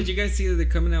are Oh, you? did you guys see that they're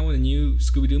coming out with a new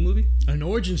Scooby Doo movie? An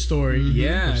origin story.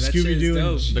 Yeah, of that shit Scooby Doo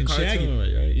is and, dope. and Shaggy.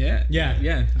 right? Yeah.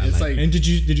 Yeah. It's like And did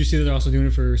you see that they're also doing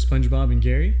it for SpongeBob and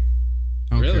Gary?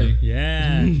 Okay. really.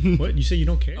 Yeah. What you say you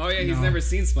don't care? Oh yeah, he's No. never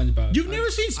seen SpongeBob. You've never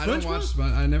seen I don't watch.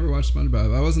 SpongeBob? I never watched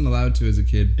SpongeBob. I wasn't allowed to as a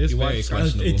kid. It's You very watched-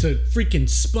 questionable. It's a freaking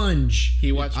sponge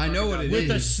He watched. I know what it with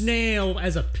a is. snail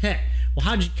as a pet. Well,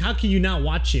 how can you not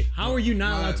watch it? How are you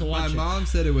not allowed to watch my it? mom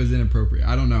said it was inappropriate.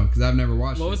 I don't know because I've never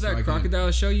watched it. What was so that I can't-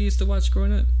 crocodile show you used to watch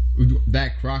growing up?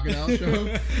 That crocodile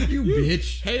show? You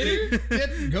bitch. Hater.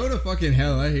 Go to fucking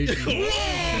hell. I hate you.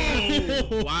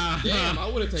 Whoa! Wow. Damn, I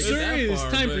would have taken Sir, that it's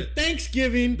far. time for but,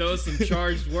 Thanksgiving. Those some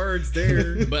charged words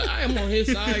there. but I am on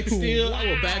his side still. I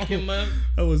will back him up.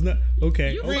 I was not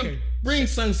okay. Bring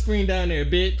sunscreen down there,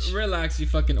 bitch. Relax, you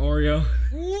fucking Oreo.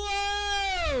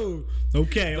 Whoa!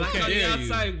 Okay, Black on okay. the dare you.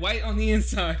 outside, white on the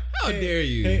inside. How dare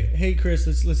you? Hey, Chris.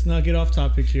 Let's not get off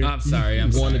topic here. I'm sorry.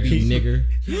 I'm Want to sorry. be nigger?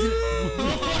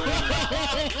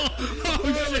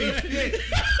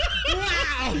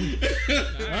 Wow!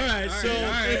 All right,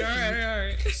 All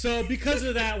right. so because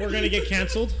of that, we're gonna get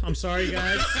canceled. I'm sorry,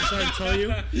 guys. I'm sorry to tell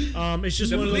you. It's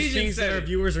just The one of those Legion things that said our it.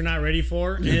 viewers are not ready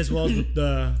for, and as well as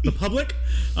the public.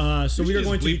 So we are Just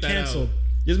going to be bleep that out. canceled.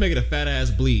 Just make it a fat ass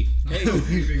bleep.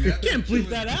 Can't bleep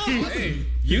that out. Hey,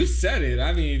 you said it.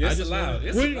 I mean, it's just allowed.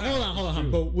 It's Hold allowed. on.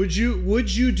 But would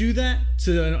you do that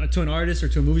to an artist or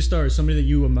to a movie star or somebody that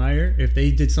you admire if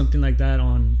they did something like that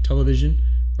on television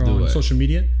or Do on what? social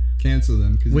media? Cancel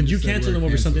them. Would you cancel them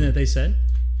over something that they said?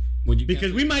 Would you Because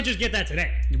cancel, we might just get that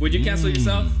today. would you cancel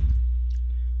yourself?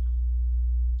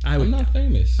 I would. I'm not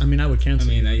famous. I mean, I would I cancel.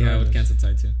 mean, you yeah, I would regardless. cancel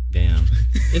Ty too. Damn.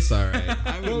 It's all right.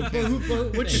 I wouldn't cancel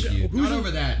them. Which Thank you. who's Not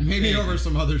over that. Maybe over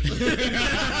some other shit.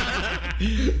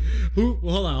 who?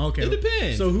 Well, hold on. Okay. It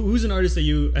depends. So who's an artist that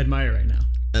you admire right now?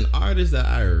 An artist that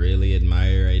I really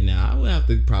admire right now, I would have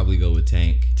to probably go with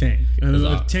Tank. Tank. And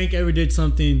Cause if Tank ever did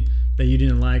something that you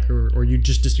didn't like or you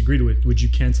just disagreed with, would you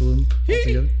cancel him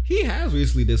altogether? He has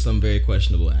recently did something very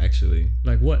questionable, actually.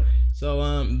 Like what?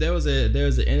 So there was an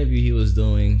interview he was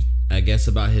doing, I guess,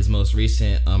 about his most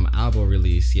recent album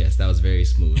release. Yes, that was very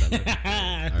smooth.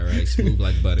 All right, smooth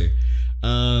like butter.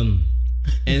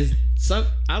 And some,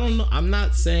 I don't know. I'm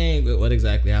not saying what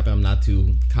exactly happened. I'm not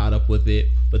too caught up with it.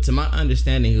 But to my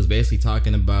understanding, he was basically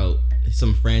talking about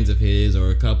some friends of his or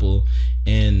a couple,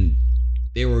 and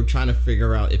they were trying to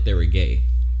figure out if they were gay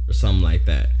or something like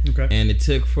that. Okay. And it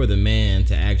took for the man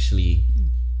to actually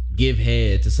give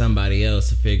head to somebody else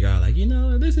to figure out, like,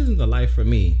 this isn't the life for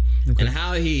me. Okay. And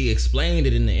how he explained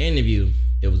it in the interview,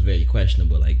 it was very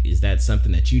questionable. Like, is that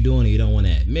something that you doing and you don't want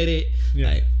to admit it? Yeah.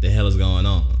 Like, the hell is going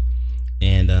on?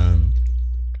 And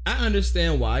I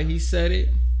understand why he said it.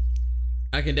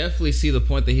 I can definitely see the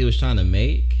point that he was trying to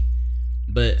make.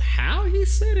 But how he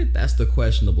said it, that's the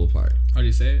questionable part. How do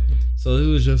you say it? So he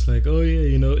was just like, oh, yeah,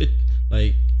 it,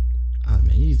 like, man,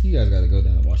 you guys got to go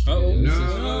down and watch the video. This is-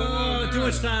 Oh, too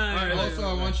much time. Also,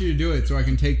 I want you to do it so I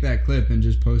can take that clip and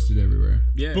just post it everywhere.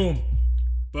 Yeah. Boom.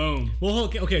 Boom. Well,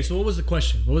 okay. So what was the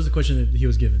question? What was the question that he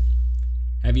was given?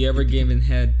 Have you ever given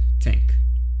head Tank?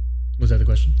 Was that the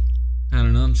question? I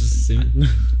don't know. I'm just assuming.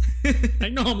 I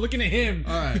know. I'm looking at him.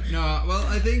 All right. No, well,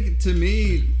 I think to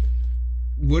me,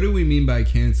 what do we mean by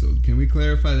canceled? Can we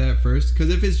clarify that first? Because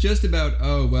if it's just about,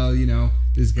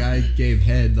 this guy gave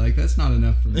head, like, that's not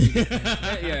enough for me.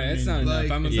 Yeah, it's not like,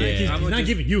 enough. I'm yeah. He's not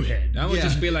giving you head. I would Yeah.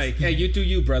 just be like, hey, you do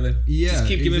you, brother. Yeah, Just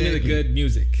keep giving me the exactly. good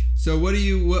music. So what do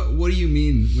you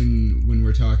mean when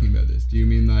we're talking about this? Do you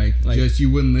mean like just you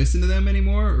wouldn't listen to them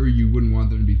anymore, or you wouldn't want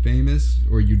them to be famous,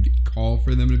 or you'd call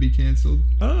for them to be canceled?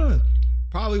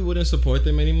 Probably wouldn't support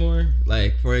them anymore.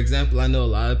 Like, for example, I know a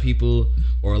lot of people,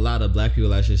 or a lot of black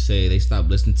people, I should say, they stopped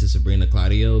listening to Sabrina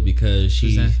Claudio because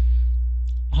she... that?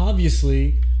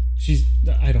 Obviously, she's.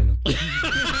 I don't know.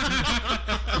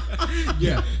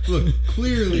 Yeah. Look,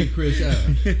 clearly, Chris.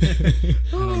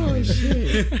 Oh,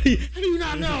 shit. How do you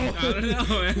not know? I don't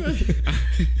know, man.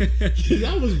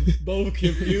 That was both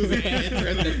confusing and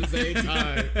interesting at the same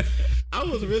time. I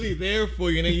was really there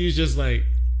for you, and then you was just like...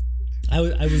 I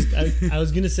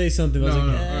was gonna say something. I was No,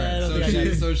 like, no. All I right. don't think I got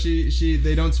it. So she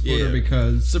they don't support her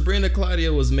because Sabrina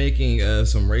Claudio was making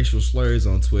some racial slurs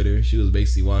on Twitter. She was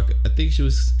basically I think she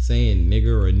was saying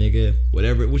nigger or nigga,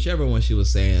 whichever one she was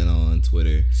saying on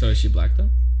Twitter. So is she black though?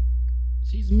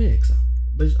 She's mixed.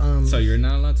 But So you're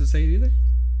not allowed to say it either?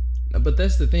 but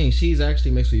that's the thing. She's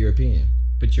actually mixed with European.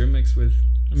 But you're mixed with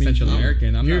Central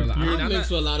American. I'm you're- not allowed. I'm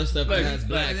mixed with a lot of stuff that Look, has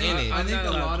black in it. I think not a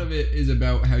allowed. lot of it is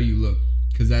about how you look,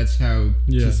 because that's how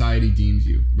Yeah. society deems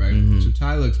you, right? Mhm. So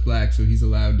Ty looks black, so he's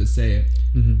allowed to say it.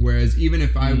 Mhm. Whereas even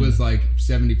if I was like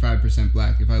 75%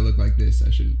 black, if I look like this, I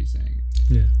shouldn't be saying it.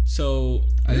 Yeah. So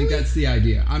I think that's the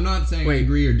idea. I'm not saying I Wait,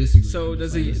 agree or disagree. So I'm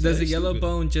does just a saying does a that's yellow stupid.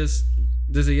 bone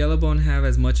does a yellow bone have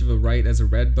as much of a right as a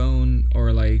red bone,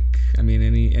 or like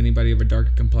anybody of a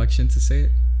darker complexion to say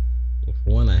it? Well,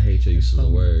 for one, I hate your use of the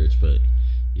words, but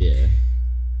yeah.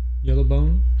 Yellow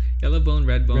bone. Yellow bone,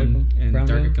 red bone, and brown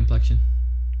darker bone? complexion.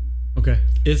 Okay.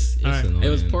 It's Alright. annoying. It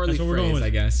was poorly That's what we're going phrased, with. I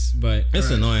guess, but It's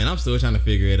annoying. I'm still trying to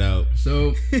figure it out.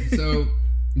 So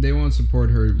they won't support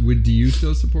her. Do you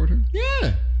still support her?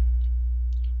 Yeah.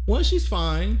 Well, she's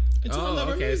fine. Until I Oh, love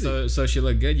her okay. music. So she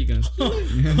look good. You can.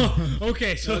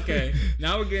 Okay, so Okay.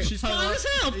 Now we're getting. she's fine as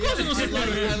hell. Of course, I'm gonna support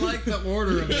her. I like the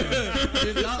order of it.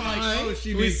 It's not like, oh,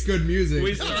 she makes good music.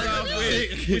 We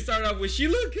start off with she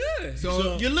look good.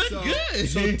 So You look good.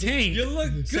 So Tank You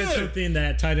look said good. something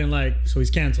that Ty didn't like, so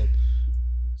he's canceled.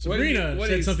 Sabrina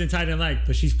said something Ty didn't like,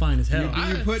 but she's fine as hell.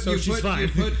 You put fine.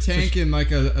 Tank in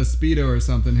like a Speedo or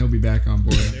something, he'll be back on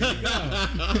board. You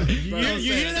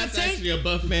hear that, That's Tank? actually a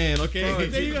buff man, okay? Bro,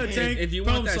 There you go, Tank. If you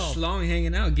want that Problem solved. schlong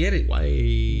hanging out, get it.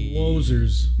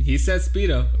 Wozers. He said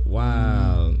Speedo.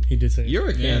 Wow. He did say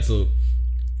You're canceled.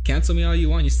 Cancel me all you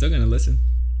want. You're still gonna listen.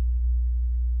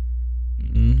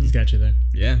 He's got you there.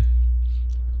 Yeah.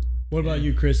 What about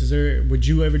you, Chris? Would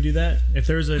you ever do that? If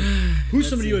there's who's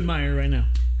somebody you admire right now?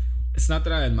 It's not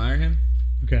that I admire him,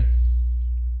 Okay.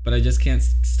 but I just can't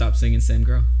stop singing "Same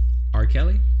Girl." R.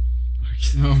 Kelly.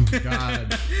 Oh my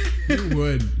god, you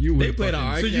would. They played an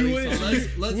R. So you Kelly would- song.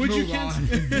 Let's Would you move on.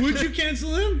 cancel? Would you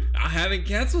cancel him? I haven't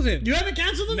canceled him. You haven't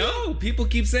canceled him? yet? No, people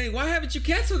keep saying, "Why haven't you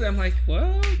canceled it?" I'm like,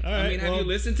 "Well, I right, mean, have well- you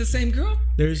listened to "Same Girl"?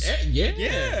 There's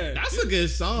Yeah. That's a good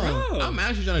song. Bro. I'm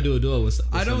actually trying to do a duo with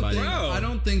I don't somebody. think. Bro. I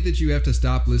don't think that you have to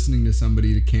stop listening to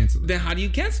somebody to cancel them. Then how do you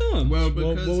cancel him? Well,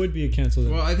 well, because what would be a cancel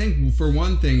then? well, I think for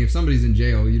one thing, if somebody's in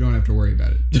jail, you don't have to worry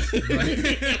about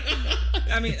it.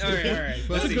 I mean, all right.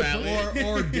 But, That's valid.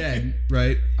 or dead,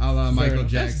 right? A la Michael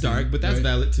enough. Jackson. That's dark, but that's right?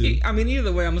 valid too. I mean,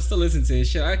 either way, I'm gonna still listen to his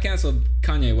shit. I canceled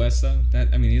Kanye West though.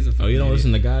 He's a. Oh, you don't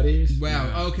listen to God is?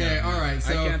 Wow. Okay. All right.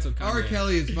 So canceled Kanye. R.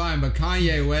 Kelly is fine, but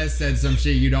Kanye West said some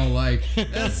shit you don't like.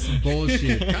 That's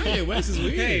bullshit. Kanye West is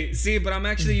weird. Hey, see, but I'm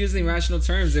actually using rational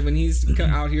terms. And when he's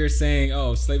out here saying,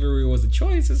 "Oh, slavery was a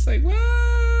choice," it's like,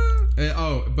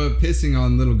 well, But pissing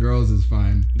on little girls is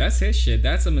fine. that's his shit.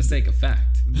 That's a mistake of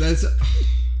fact. That's.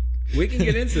 We can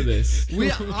get into this.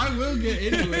 I will get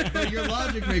into it, but your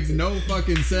logic makes no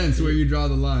fucking sense where you draw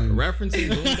the line. Referencing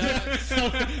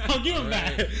Boondocks. I'll give him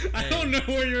that. I don't know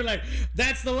where you're like,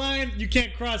 that's the line. You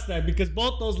can't cross that because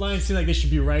both those lines seem like they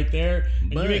should be right there.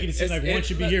 And you're making it seem like one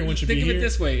should be here, one should be Think here. of it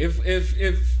this way: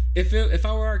 if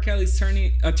I were R. Kelly's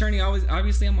attorney,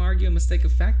 obviously I'm gonna argue a mistake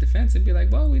of fact defense and be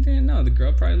like, well, we didn't know. The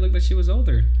girl probably looked like she was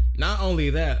older. Not only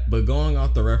that, but going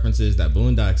off the references that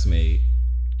Boondocks made,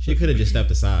 she could have just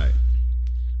stepped aside.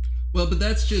 Well, but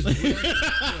that's just. We're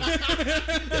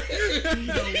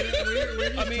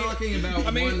talking about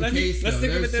one let's case.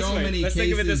 think of it this way. Let's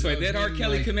think of it this way. Did R.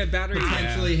 Kelly commit battery?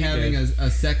 Potentially Yeah, he having did. a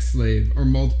sex slave or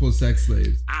multiple sex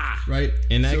slaves. Right?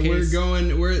 In that so case-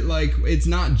 we're like, it's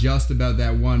not just about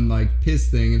that one like piss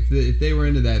thing. If they were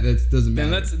into that, that doesn't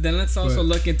matter. Then let's also But-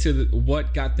 look into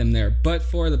what got them there. But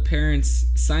for the parents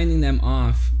signing them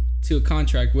off to a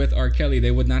contract with R. Kelly,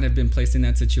 they would not have been placed in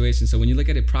that situation. So when you look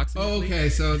at it proximately, Okay,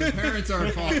 so the parents are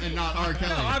at fault and not R. Kelly.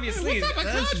 no, obviously,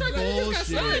 That's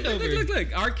bullshit.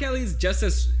 look. R. Kelly's just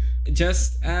as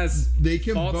They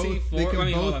can faulty both. for. They can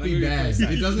hold both on, let be me bad. rephrase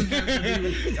that. It doesn't have to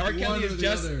be R. one Kelly or is the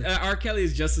just other. R. Kelly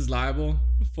is just as liable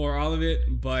for all of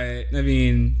it. But I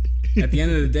mean, at the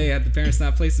end of the day, had the parents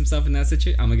not placed themselves in that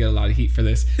situation, I'm gonna get a lot of heat for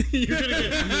this. You're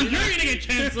gonna get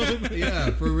canceled. Yeah,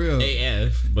 for real.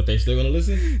 AF, but they're still gonna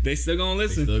listen. They still gonna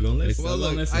listen. Still gonna listen. Well, Still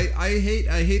gonna look, listen.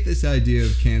 I hate this idea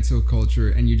of cancel culture,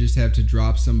 and you just have to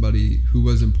drop somebody who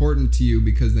was important to you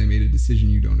because they made a decision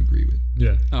you don't agree with.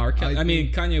 Yeah. R. Kelly, I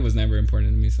mean, Kanye was never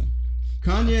important to me, so.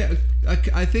 Kanye,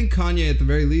 I think Kanye at the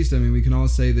very least. I mean, we can all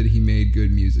say that he made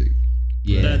good music.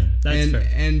 Yeah. That's fair.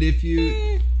 And if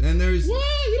you and there's What?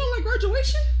 You don't like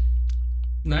Graduation?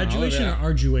 Graduation No, or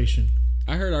arduation?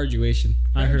 I heard arduation.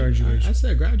 I heard arduation. I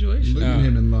said Graduation. look at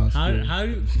him in law school. How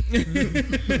do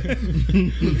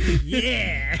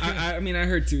yeah. I mean, I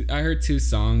heard two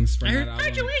songs from I that heard album.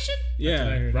 graduation. Yeah,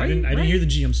 I heard. right. I didn't hear the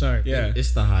G. I'm sorry. Yeah.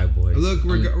 It's the high boys. Look,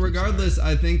 regardless,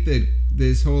 I think that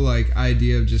this whole like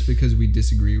idea of just because we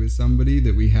disagree with somebody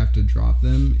that we have to drop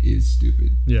them is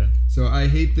stupid. Yeah. So I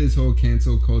hate this whole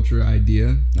cancel culture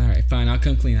idea. All right, fine. I'll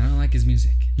come clean. I don't like his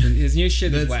music. His new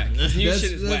shit is whack. His new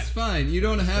shit is That's whack. fine. You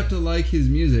don't have to like his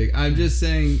music. I'm just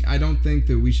saying I don't think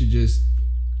that we should just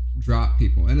drop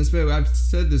people. And especially, I've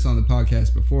said this on the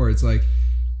podcast before. It's like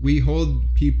we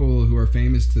hold people who are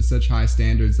famous to such high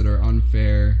standards that are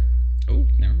unfair, Oh,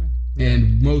 never mind.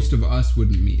 and most of us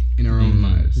wouldn't meet in our own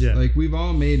lives. Yeah. Like we've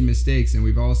all made mistakes and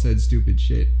we've all said stupid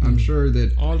shit. I'm sure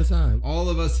that all the time. all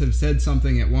of us have said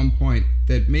something at one point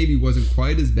that maybe wasn't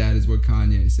quite as bad as what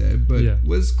Kanye said, but Yeah.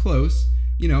 was close,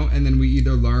 you know, and then we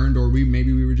either learned or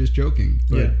maybe we were just joking.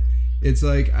 But Yeah. it's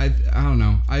like I don't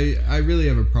know. I really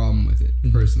have a problem with it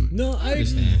personally. No, I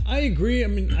understand. agree. I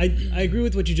mean, I agree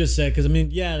with what you just said because I mean,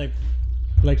 yeah, like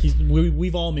Like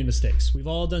we've all made mistakes. We've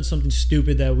all done something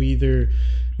stupid that we either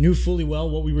knew fully well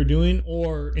what we were doing,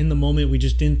 or in the moment we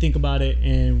just didn't think about it,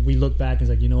 and we look back and it's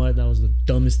like, you know what, that was the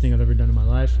dumbest thing I've ever done in my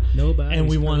life. Nobody. And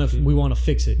we want to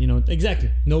fix it. You know, exactly.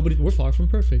 We're far from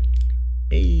perfect.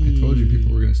 Hey. I told you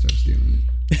people were gonna start stealing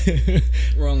it.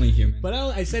 We're only human. But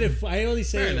I said it. I only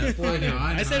say it for him.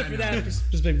 I said it for that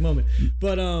specific moment.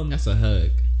 But That's a hug.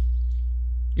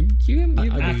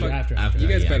 After. You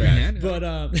guys better hand it.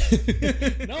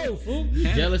 But no, fool.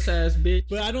 Jealous ass bitch.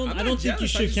 But I don't think you I should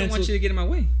just don't cancel. want you to get in my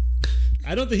way.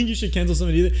 I don't think you should cancel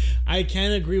somebody either. I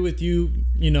can agree with you,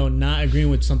 you know, not agreeing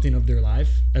with something of their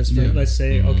life. As for, let's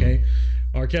say, okay,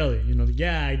 R. Kelly, you know,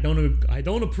 yeah, I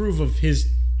don't approve of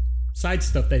his side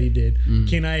stuff that he did.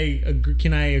 Can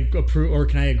I approve, or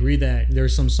can I agree that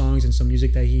there's some songs and some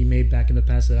music that he made back in the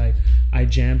past that I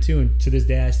jammed to, and to this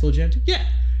day I still jam to? Yeah.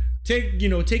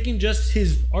 Taking just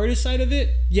his artist side of it,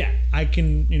 yeah, I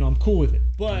can, you know, I'm cool with it.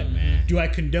 But do I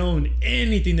condone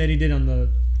anything that he did on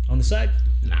the side?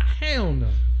 Nah, hell no.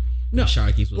 No.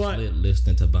 Sharky's was lit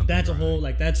listening to Bump That's and a Grind. whole,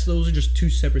 like, those are just two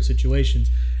separate situations.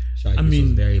 Sharky's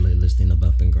was very lit listening to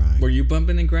Bump and Grind. Were you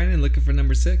bumping and grinding looking for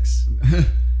number 6?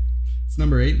 It's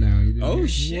number 8 now. You didn't Oh hear?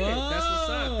 shit!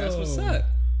 That's what's up.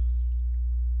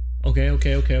 Okay.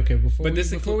 Before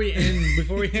But we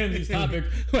end these topics,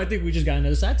 I think we just got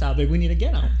another side topic we need to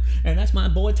get on, and that's my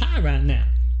boy Ty right now.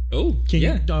 Oh, Can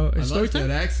yeah. you I story like that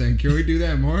time? accent. Can we do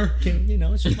that more?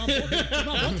 It's just my boy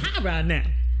Ty right now.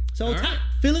 So All Ty, right.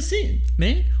 fill us in,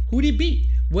 man. Who'd he be?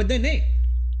 What their name?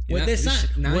 What they sound?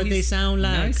 Now What they he's- sound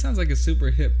Now he like? sounds like a super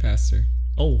hip pastor.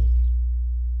 Oh,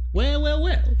 well.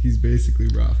 He's basically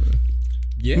Rafa.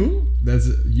 Yeah. Who? That's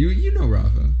you know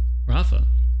Rafa. Rafa.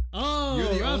 Oh,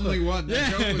 You're the Rafa. only one.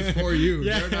 That joke was for you.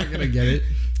 Yeah. They're not gonna get it.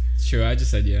 Sure, I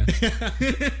just said yeah.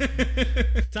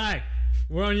 Ty,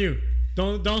 we're on you.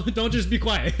 Don't just be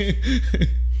quiet.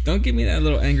 Don't give me that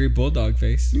little angry bulldog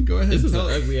face. Go ahead. This is tell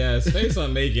an ugly ass face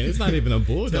I'm making. It's not even a Tell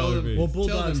bulldog them- face. Well,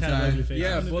 bulldogs them, have Ty. ugly faces.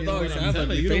 Yeah, I'm bulldogs telling have you,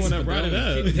 ugly you don't faces, want to but brought it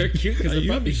they're- up. They're cute because they're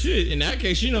You puppies. shit. In that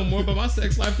case, you know more about my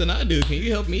sex life than I do. Can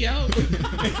you help me out?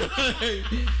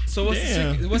 So what's the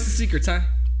Damn. secret? What's the secret, Ty?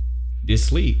 Just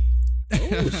sleep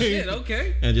Oh shit.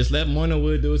 Okay. and just let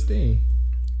Morningwood do his thing.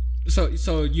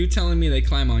 So you telling me they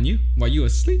climb on you while you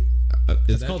asleep?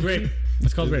 It's called rape.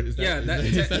 It's called rape. Yeah,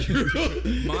 Is that true?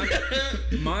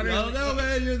 Modern. No,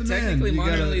 man, you're the man. Technically, You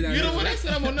gotta- modernly, that You know is what? I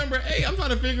said I'm on number 8. I'm trying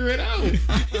to figure it out.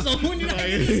 So when did I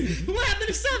get this? What happened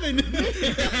to 7?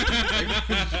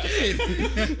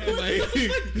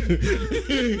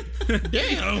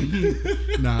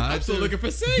 Damn. Nah, I'm still looking for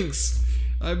 6.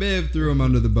 I may have threw him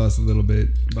under the bus a little bit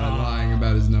by lying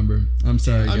about his number. I'm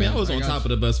sorry. I mean, guys. I was on got top of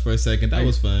the bus for a second. That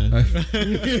was fun.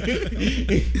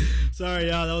 Sorry,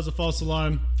 y'all. That was a false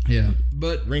alarm. Yeah,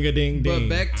 but Ring a ding ding.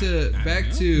 back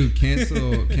to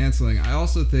canceling. I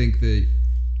also think that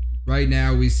right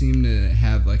now we seem to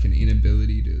have like an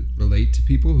inability to relate to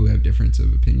people who have difference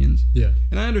of opinions. Yeah.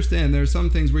 And I understand there are some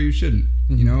things where you shouldn't.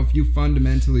 You know, if you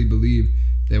fundamentally believe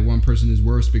that one person is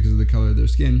worse because of the color of their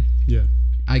skin, Yeah.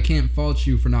 I can't fault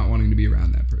you for not wanting to be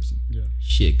around that person. Yeah.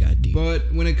 Shit got deep.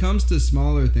 But when it comes to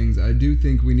smaller things, I do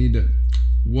think we need to.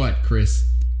 What, Chris?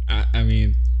 I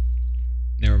mean,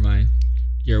 never mind.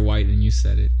 You're white and you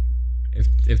said it.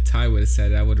 If Ty would have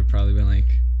said it, I would have probably been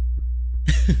like.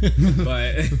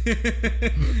 But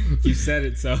you said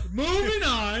it, so Moving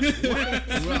on.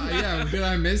 Well, yeah, did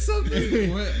I miss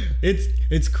something? What?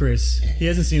 It's Chris. He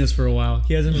hasn't seen us for a while.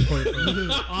 He hasn't recorded for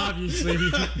us. Obviously.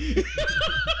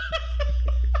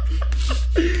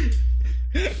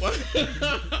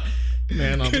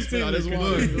 Man, I'm spit out his Look,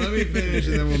 water. let me finish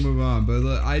and then we'll move on. But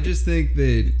look, I just think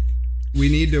that we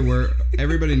need to work.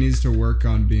 Everybody needs to work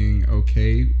on being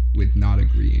okay with not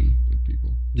agreeing with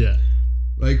people. Yeah.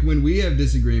 Like when we have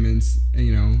disagreements,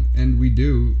 you know, and we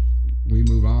do, we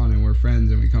move on and we're friends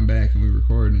and we come back and we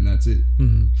record and that's it.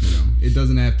 Mm-hmm. You know, it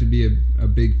doesn't have to be a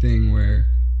big thing where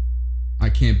I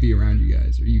can't be around you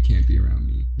guys or you can't be around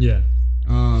me. Yeah.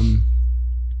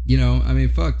 You know, I mean,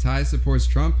 fuck, Ty supports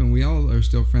Trump and we all are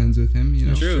still friends with him, you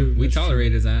know. true. We That's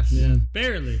tolerate his ass. Yeah.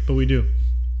 Barely, but we do.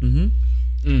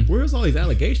 Mm-hmm. Where's all these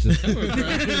allegations coming from?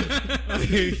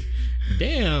 Like,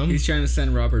 damn. He's trying to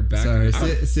send Robert back. Sorry,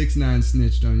 6ix9ine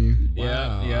snitched on you.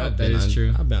 Yeah, yeah, I've that been is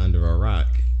true. I've been under a rock.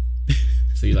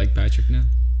 So you like Patrick now?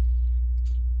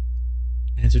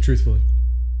 Answer truthfully.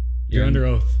 You're You're under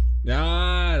oath.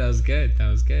 Ah, that was good. That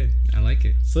was good. I like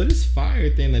it. So this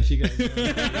fire thing that you guys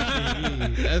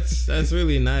that's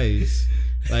really nice.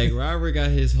 Like Robert got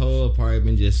his whole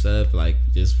apartment just set up like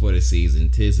just for the season.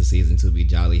 'Tis the season to be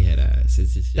jolly head ass.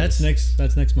 It's just That's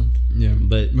next month. Yeah,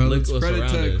 But well, look it's what's around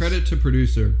us. credit to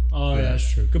producer. Oh, yeah, that's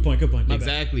true. Good point. My bad.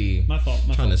 Exactly. My fault.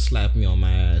 Trying to slap me on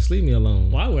my ass. Leave me alone.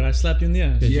 Why would I slap you in the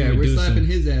ass? Yeah. Yeah, you we're do slapping some-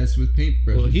 his ass with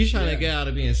paintbrushes. Well, he's trying to get out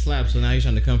of being slapped, so now he's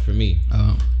trying to come for me.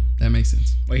 Oh, that makes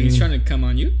sense. Wait, he's trying to come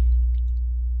on you?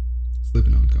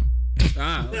 Slipping on cum.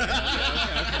 Ah, okay.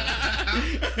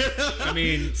 I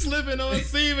mean, Slipping on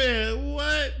semen.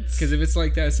 What? because if it's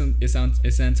like that,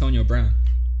 it's Antonio Brown.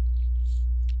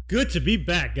 Good to be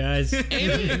back, guys. Ain't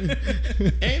it?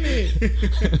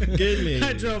 Goodness.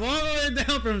 I drove all the way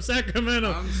down from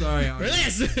Sacramento I'm sorry. for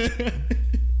this.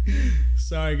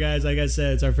 Sorry, guys. Like I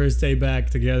said, it's our first day back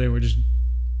together. We're just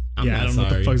I'm I not don't know what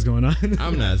the sorry. fuck's going on.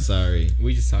 I'm not sorry.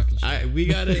 We just talking shit. We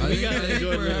gotta I think enjoy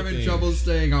we're little having things. trouble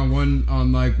staying on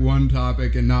one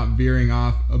topic and not veering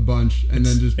off a bunch and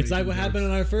then just. It's like making what jokes. happened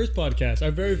on our first podcast,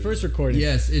 our very first recording.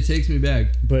 Yes, it takes me back.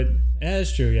 But yeah,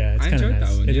 that's true. Yeah, it's I kind of enjoyed nice.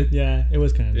 that one, It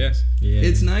was kind of Yes. Yeah.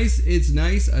 It's nice. It's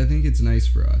nice. I think it's nice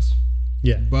for us.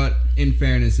 Yeah. But in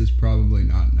fairness, it's probably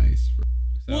not nice.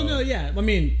 Well, no, yeah. I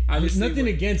mean, Obviously, nothing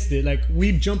what- against it. Like,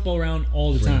 we jump around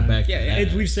all the Bring time. back Yeah,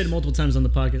 the yeah. We've said it multiple times on the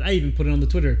podcast. I even put it on the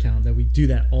Twitter account that we do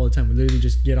that all the time. We literally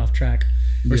just get off track.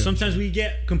 Or Yeah. sometimes we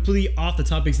get completely off the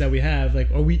topics that we have. Like,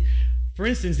 for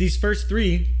instance, these first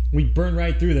three, we burned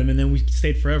right through them, and then we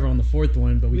stayed forever on the fourth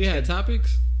one. But We had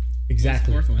topics.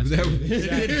 exactly. Fourth one. It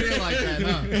did feel like that,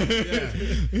 huh?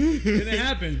 And it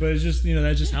happens, but it's just,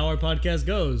 that's just how our podcast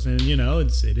goes. And,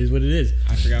 it is what it is.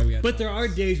 I forgot we had. But there are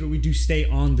days where we do stay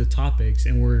on the topics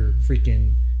and we're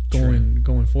freaking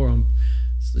going for them.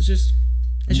 So it's just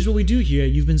what we do here.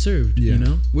 You've been served, Yeah.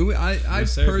 When I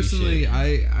Yes, sir, we personally, should.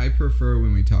 I prefer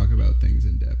when we talk about things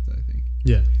in depth. I think,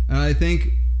 Yeah. and I think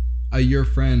your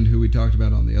friend who we talked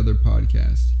about on the other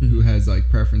podcast, who has like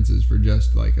preferences for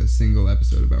just like a single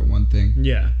episode about one thing.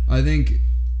 Yeah. I think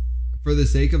for the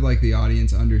sake of like the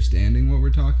audience understanding what we're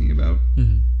talking about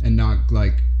and not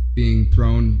like being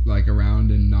thrown like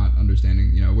around and not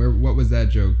understanding, what was that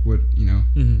joke? What,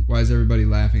 why is everybody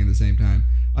laughing at the same time?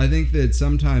 I think that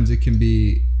sometimes it can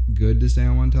be good to stay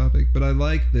on one topic, but I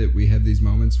like that we have these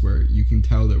moments where you can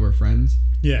tell that we're friends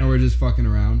Yeah. and we're just fucking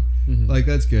around. Like,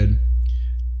 that's good.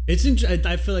 I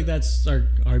feel like that's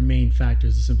our main factor,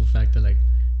 is the simple fact that, like,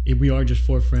 if we are just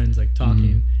four friends, like,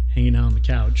 talking, hanging out on the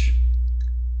couch.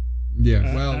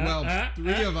 Yeah. Well,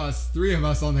 three of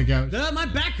us on the couch. My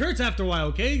back hurts after a while,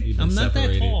 okay? You've been I'm not that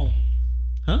separated. tall.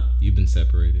 Huh? You've been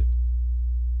separated.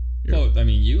 Well, I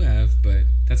mean, you have, but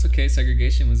that's okay.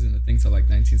 Segregation wasn't a thing till like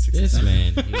 1967. This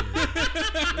man here.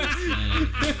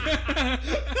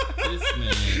 This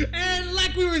man. And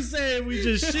like we were saying, we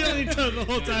just shit on each other the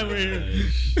whole time we're here.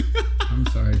 I'm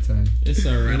sorry, Ty. It's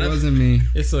alright. It wasn't me.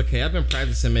 It's okay. I've been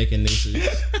practicing making niches.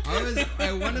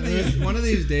 One of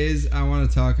these days I want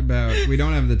to talk about. We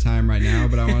don't have the time right now,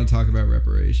 but I want to talk about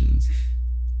reparations.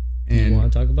 And You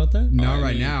want to talk about that? not I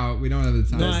right mean- now. We don't have the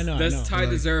time. No, I know. Does Ty Like-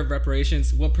 deserve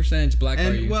reparations? What percentage black are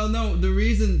And you? well, no. The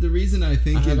reason I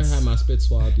think I haven't it's had my spit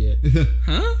swabbed yet.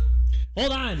 Huh?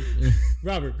 Hold on.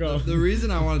 Robert, go. the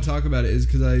reason I want to talk about it is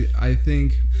because I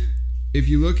think if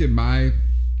you look at my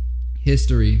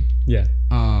history, Yeah.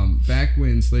 back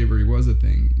when slavery was a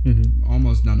thing,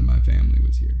 almost none of my family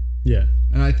was here. Yeah.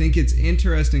 And I think it's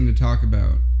interesting to talk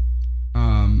about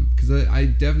because I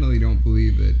definitely don't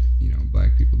believe that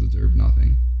black people deserve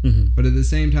nothing. But at the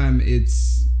same time,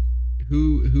 it's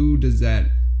who does that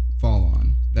fall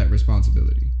on, that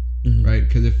responsibility, right?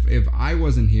 Because if I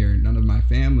wasn't here, none of my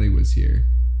family was here.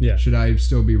 Yeah. Should I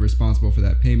still be responsible for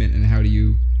that payment? And how do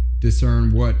you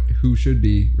discern who should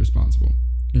be responsible,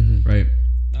 right?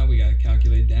 Now we gotta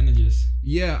calculate damages.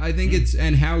 Yeah, I think it's,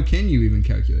 and how can you even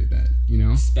calculate that?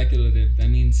 Speculative. That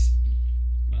means,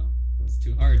 well, it's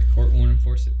too hard. Court won't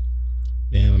enforce it.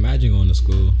 Damn, imagine going to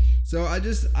school. So I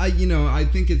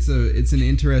think it's an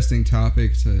interesting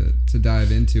topic to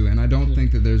dive into, and I don't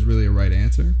think that there's really a right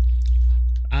answer.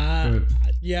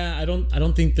 Yeah, I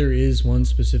don't think there is one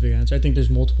specific answer. I think there's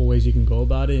multiple ways you can go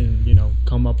about it, and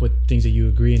come up with things that you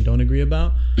agree and don't agree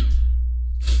about.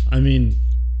 I mean,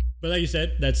 but like you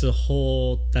said, that's a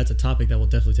topic that will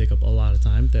definitely take up a lot of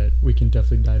time that we can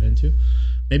definitely dive into.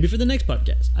 Maybe for the next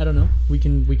podcast. I don't know. We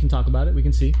can talk about it. We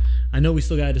can see. I know we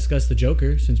still gotta discuss the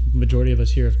Joker, since the majority of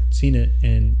us here have seen it,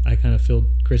 and I kind of filled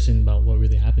Chris in about what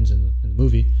really happens in the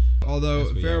movie.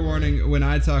 Although, fair warning, when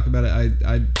I talk about it,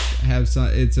 I have some.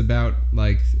 It's about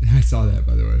like I saw that,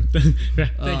 by the way.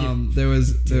 Thank you. There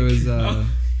was.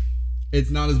 It's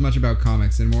not as much about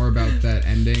comics and more about that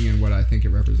ending and what I think it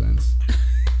represents.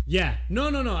 Yeah. No.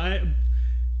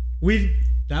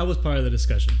 That was part of the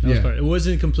discussion. That was Yeah. part. It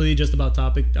wasn't completely just about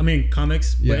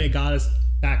comics, Yeah. but it got us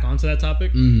back onto that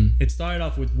topic. Mhm. It started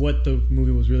off with what the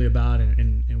movie was really about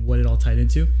and what it all tied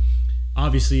into.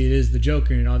 Obviously, it is the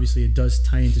Joker, and obviously it does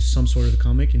tie into some sort of the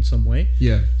comic in some way.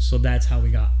 Yeah. So that's how we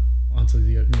got onto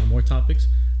the more topics.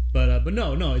 But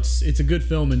no, it's a good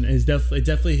film, and it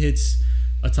definitely hits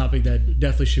a topic that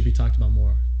definitely should be talked about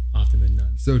more often than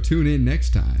not. So tune in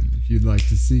next time if you'd like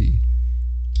to see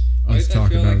us I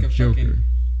talk feel about like a Joker. fucking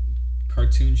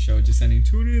cartoon show just ending.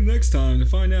 Tune in next time to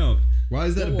find out. Why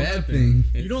is that a What will bad happen.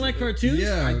 thing? You don't like cartoons?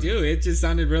 Yeah. I do. It just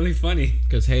sounded really funny.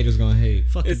 Because haters gonna hate.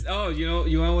 Fucking It's you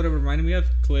know what it reminded me of?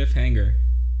 Cliffhanger.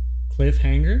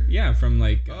 cliffhanger. Yeah, from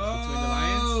like Between the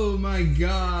Lions. Oh my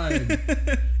god.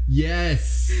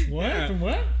 Yes. What? Yeah. From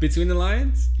what? Between the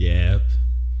Lions? Yep.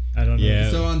 I don't know. Yeah.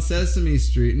 So on Sesame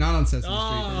Street, not on Sesame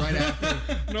Oh. Street, but right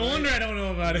after No wonder I don't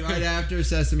know about it. right after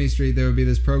Sesame Street, there would be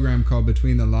this program called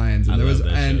Between the Lions, and I there was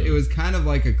love that and show. it was kind of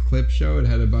like a clip show. It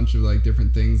had a bunch of like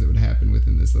different things that would happen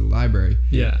within this little library.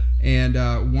 Yeah. And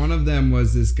one of them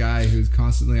was this guy who's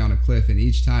constantly on a cliff, and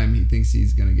each time he thinks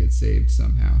he's gonna get saved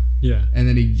somehow, Yeah. and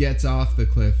then he gets off the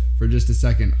cliff for just a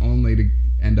second, only to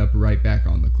end up right back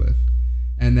on the cliff.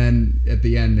 And then at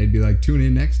the end, they'd be like, "Tune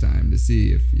in next time to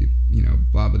see if you know,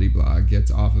 blah blah blah gets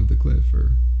off of the cliff."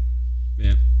 Or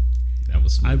Yeah. That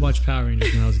was smooth. I watched Power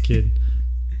Rangers when I was a kid,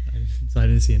 so I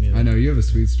didn't see any of that. I know you have a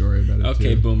sweet story about it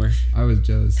Okay, too. boomer. I was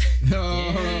jealous.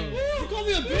 Oh. You call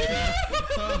me a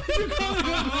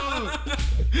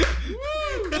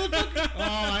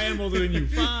Oh, I am older than you.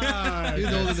 Fine. He's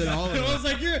older than all of I us. was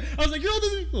like, you're older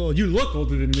than. Well, you look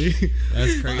older than me.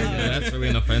 That's crazy. That's really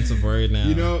an offensive word now.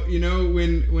 You know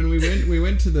when we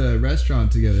went to the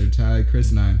restaurant together, Ty,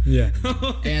 Chris, and I, Yeah.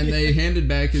 and they handed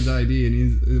back his ID,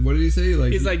 and what did he say?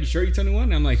 Like He's like, "You sure you're 21?"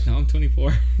 And I'm like, "No, I'm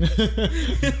 24."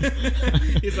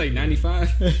 He's like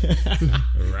 95.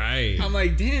 Right. I'm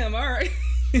like, "Damn, all right."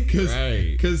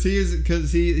 Right. because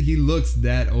he looks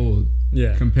that old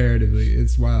Yeah. comparatively.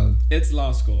 It's wild. It's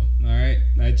law school. All right.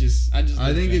 I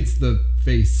think it's the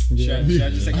face. Should I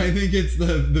just take I off, think it's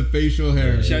the facial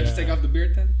hair. should I just take off the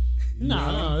beard then?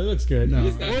 No, it looks good.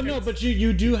 No. Well, no, but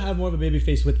you do have more of a baby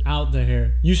face without the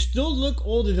hair. You still look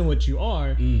older than what you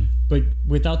are, but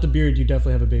without the beard, you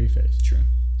definitely have a baby face. True.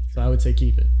 So I would say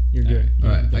keep it. You're good. All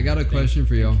right, I got a question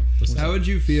for y'all. How would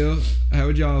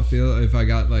y'all feel if I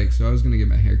got so I was gonna get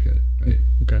my hair cut, right?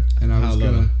 Okay. And I was How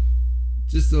low? gonna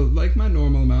just like my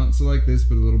normal amount, so like this,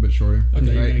 but a little bit shorter, Okay,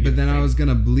 you're gonna right? get But then I fake. was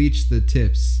gonna bleach the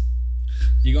tips.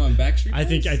 You going Backstreet I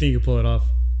think Boys? you pull it off.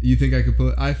 You think I could pull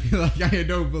it? I feel like I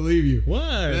don't believe you. What?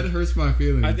 That hurts my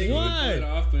feelings. I think we would pull What? it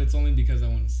off, but it's only because I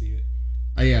want to see it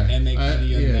Yeah. and make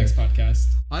money on the yeah. next podcast.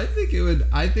 I think it would.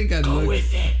 I think I'd look.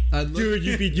 with it. I'd look,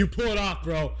 Dude, you pull it off,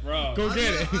 bro. Bro. Go I get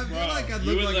feel- it. I feel Bro, like I'd you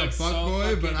look would like a look so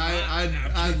fuckboy, but fucking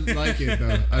hot I'd like it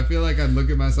though. I feel like I'd look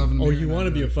at myself in the Oh, mirror. you and want to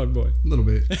I'd be a like, fuckboy. a little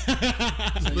bit,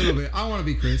 a little bit. I want to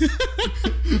be Chris.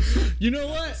 You know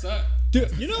what? What's up?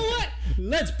 Dude, you know what?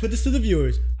 Let's put this to the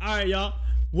viewers. All right, y'all.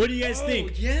 What do you guys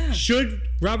think? yeah. Should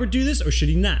Robert do this or should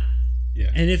he not?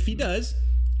 Yeah. And if he does,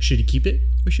 should he keep it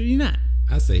or should he not?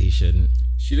 I say he shouldn't.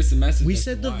 Shoot us a message. We as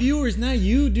said to the why. viewers, not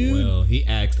you, dude. Well, he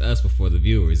asked us before the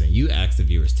viewers, and you asked the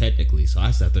viewers technically, so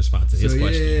I set the response to his So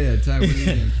question. yeah, Ty, what do you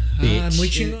think? I'm Bitch.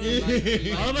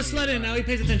 reaching. All of a sudden, now he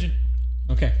pays attention.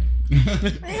 Okay.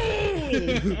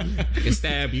 I can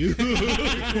stab you.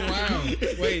 Wow.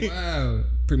 Wait. Wow.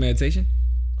 Premeditation?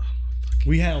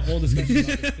 We had a whole discussion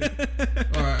about this.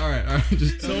 Too. All right.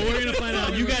 Just So we're gonna find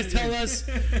out. You guys tell us,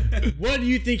 what do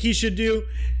you think he should do?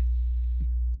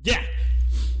 Yeah.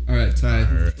 all right,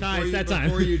 Ty. Ty, it's that time.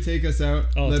 Before you take us out,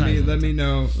 Oh, let time. me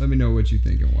know what you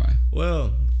think and why.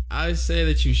 Well, I say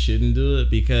that you shouldn't do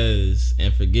it because,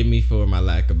 and forgive me for my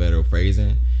lack of better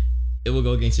phrasing, it will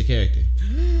go against your character.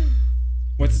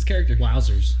 What's his character?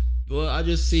 Wowzers. Well, I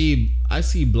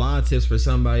see blonde tips for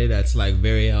somebody that's like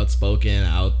very outspoken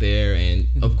out there, and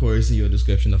of course in your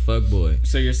description, a fuckboy.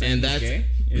 So you're saying And he's that's gay?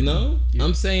 no.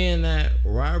 I'm saying that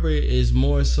Robert is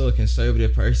more so a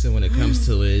conservative person when it comes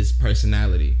to his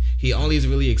personality. He only is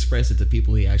really expressed it to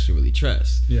people he actually really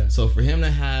trusts. Yeah. So for him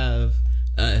to have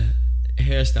a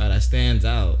hairstyle that stands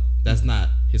out, that's not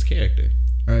his character.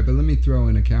 All right, but let me throw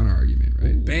in a counter argument,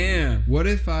 right? Bam. What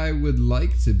if I would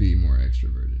like to be more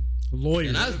extroverted? Lawyered.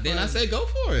 And then I say go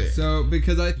for it. So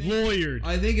because I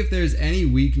think if there's any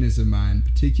weakness of mine,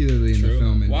 particularly in the True.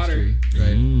 film Water. industry,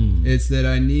 right, Mm. it's that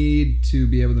I need to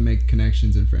be able to make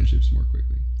connections and friendships more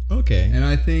quickly. Okay. And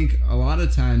I think a lot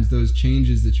of times those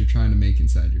changes that you're trying to make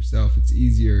inside yourself, it's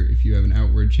easier if you have an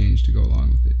outward change to go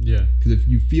along with it. Yeah, Because if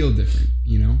you feel different,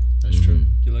 you know? that's true.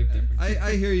 You look different.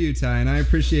 I hear you, Ty, and I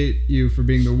appreciate you for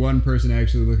being the one person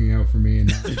actually looking out for me and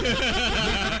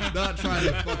not trying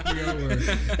to fuck me over.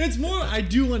 It's more. I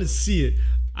do want to see it.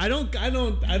 I don't. I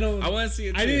want to see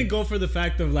it. I too. didn't go for the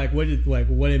fact of like what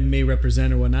it may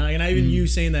represent or whatnot. And not even you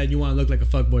saying that you want to look like a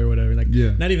fuckboy or whatever. Like,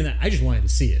 Yeah. not even that. I just wanted to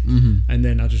see it, and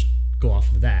then I'll just go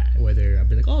off of that. Whether I'll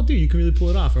be like, oh, dude, you can really pull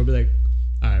it off, or I'll be like,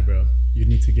 all right, bro, you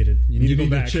need to get it. You need to go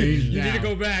back. change You need now. to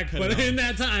go back. But in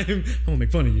that time, I'm gonna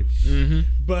make fun of you.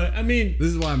 But I mean, This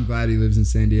is why I'm glad he lives in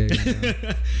San Diego now.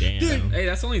 Damn. Hey,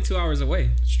 that's only 2 hours away.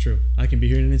 it's true. I can be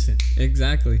here in an instant.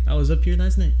 Exactly. I was up here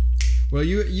last night. Well,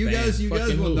 you Fan guys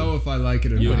fucking will who? know if I like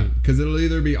it or You not, wouldn't. because it'll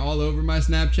either be all over my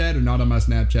Snapchat or not on my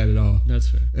Snapchat at all, That's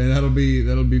fair. and that'll be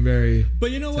very.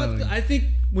 But you know telling. what? I think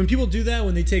when people do that,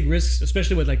 when they take risks,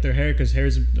 especially with like their hair, because hair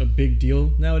is a big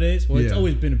deal nowadays. Well, it's Yeah.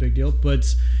 always been a big deal,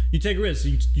 but you take risks.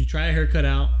 You try a haircut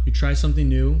out. You try something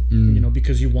new. You know,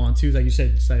 because you want to. Like you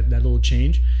said, it's like that little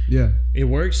change. Yeah. It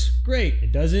works, great.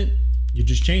 It doesn't, you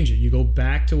just change it. You go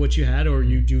back to what you had, or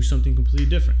you do something completely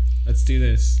different. Let's do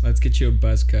this. Let's get you a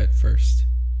buzz cut first.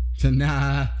 So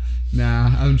nah,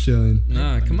 I'm chilling.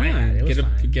 Nah, come I had on. it. It was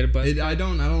fine. Get a buzz cut. I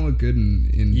don't look good in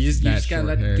You that just gotta short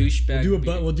let hair. the douchebag.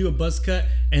 We'll do a buzz cut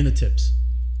and the tips.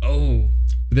 Oh.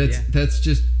 Yeah. That's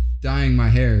just dyeing my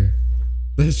hair.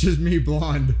 That's just me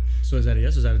blonde. So is that a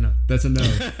yes or is that a no? That's a no.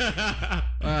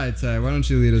 All right, Ty, why don't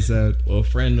you lead us out? Well,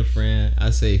 friend to friend,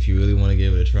 I say if you really want to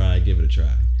give it a try, give it a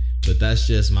try. But that's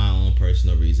just my own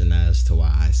personal reason as to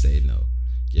why I say no.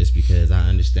 Just because I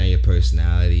understand your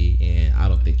personality and I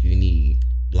don't think you need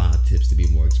blonde tips to be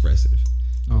more expressive.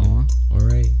 Aw. All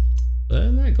right. Other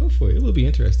than that, go for it. It will be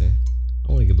interesting.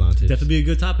 I want to get blonde tips. Definitely be a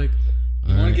good topic.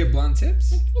 You want to get blonde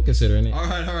tips? I'm considering it. All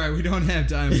right. We don't have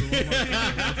time for one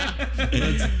more.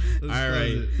 Let's All close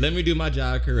right. it. Let me do my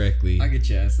job correctly. I'll get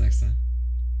your ass next time.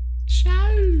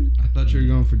 I thought you were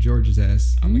going for George's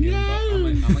ass. I'm gonna get them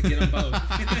both. I'm gonna get them both.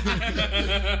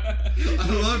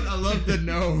 I love the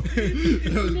no.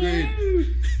 That was great.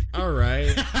 All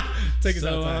right. Take us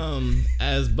So, out, Ty.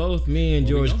 as both me and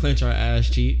Where we George going? clench our ass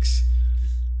cheeks,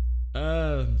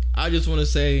 I just want to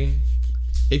say,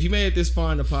 if you made it this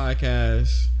far in the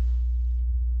podcast,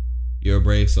 you're a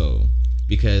brave soul.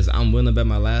 Because I'm willing to bet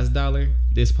my last dollar,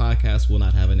 this podcast will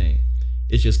not have a name.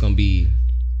 It's just gonna be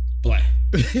Black.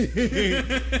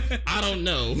 I don't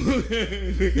know.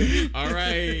 All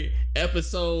right.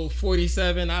 Episode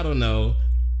 47. I don't know.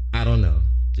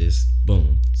 Just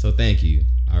boom. So thank you.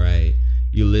 All right.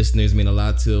 You listeners mean a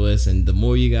lot to us. And the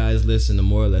more you guys listen, the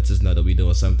more it lets us know that we're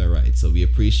doing something right. So we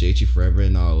appreciate you forever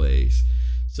and always.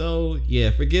 So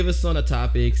yeah, forgive us on the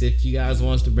topics. If you guys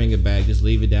want us to bring it back, just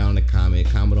leave it down in the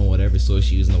comment on whatever source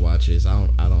you're using to watch this. I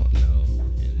don't know.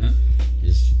 And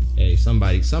just hey,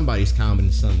 somebody's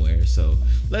commenting somewhere. So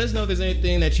let us know if there's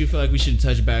anything that you feel like we should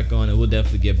touch back on, and we'll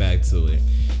definitely get back to it.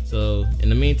 So in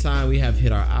the meantime, we have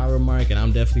hit our hour mark, and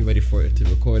I'm definitely ready for it to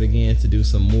record again to do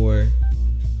some more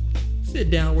sit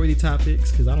down worthy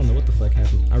topics, because I don't know what the fuck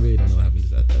happened. I really don't know what happened to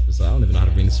that episode. I don't even know how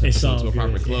to bring this It's episode all to a good.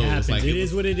 proper It close. happens. Like It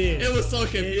is what it is. It was so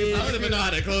confusing. I don't even know how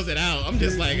to close it out. I'm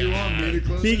just like,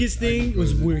 Biggest thing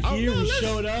was we're here, no, we let's-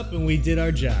 showed up, and we did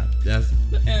our job. that's.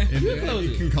 You close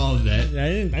You it. can call it that. I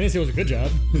didn't say it was a good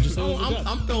job. We just said it was a good job.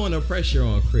 I'm throwing the pressure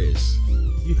on Chris.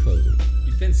 You close it.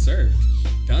 You've been served.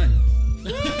 Done.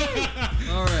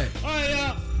 All right. All right,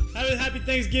 y'all. Have a happy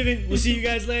Thanksgiving. We'll see you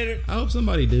guys later. I hope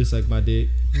somebody do suck my dick.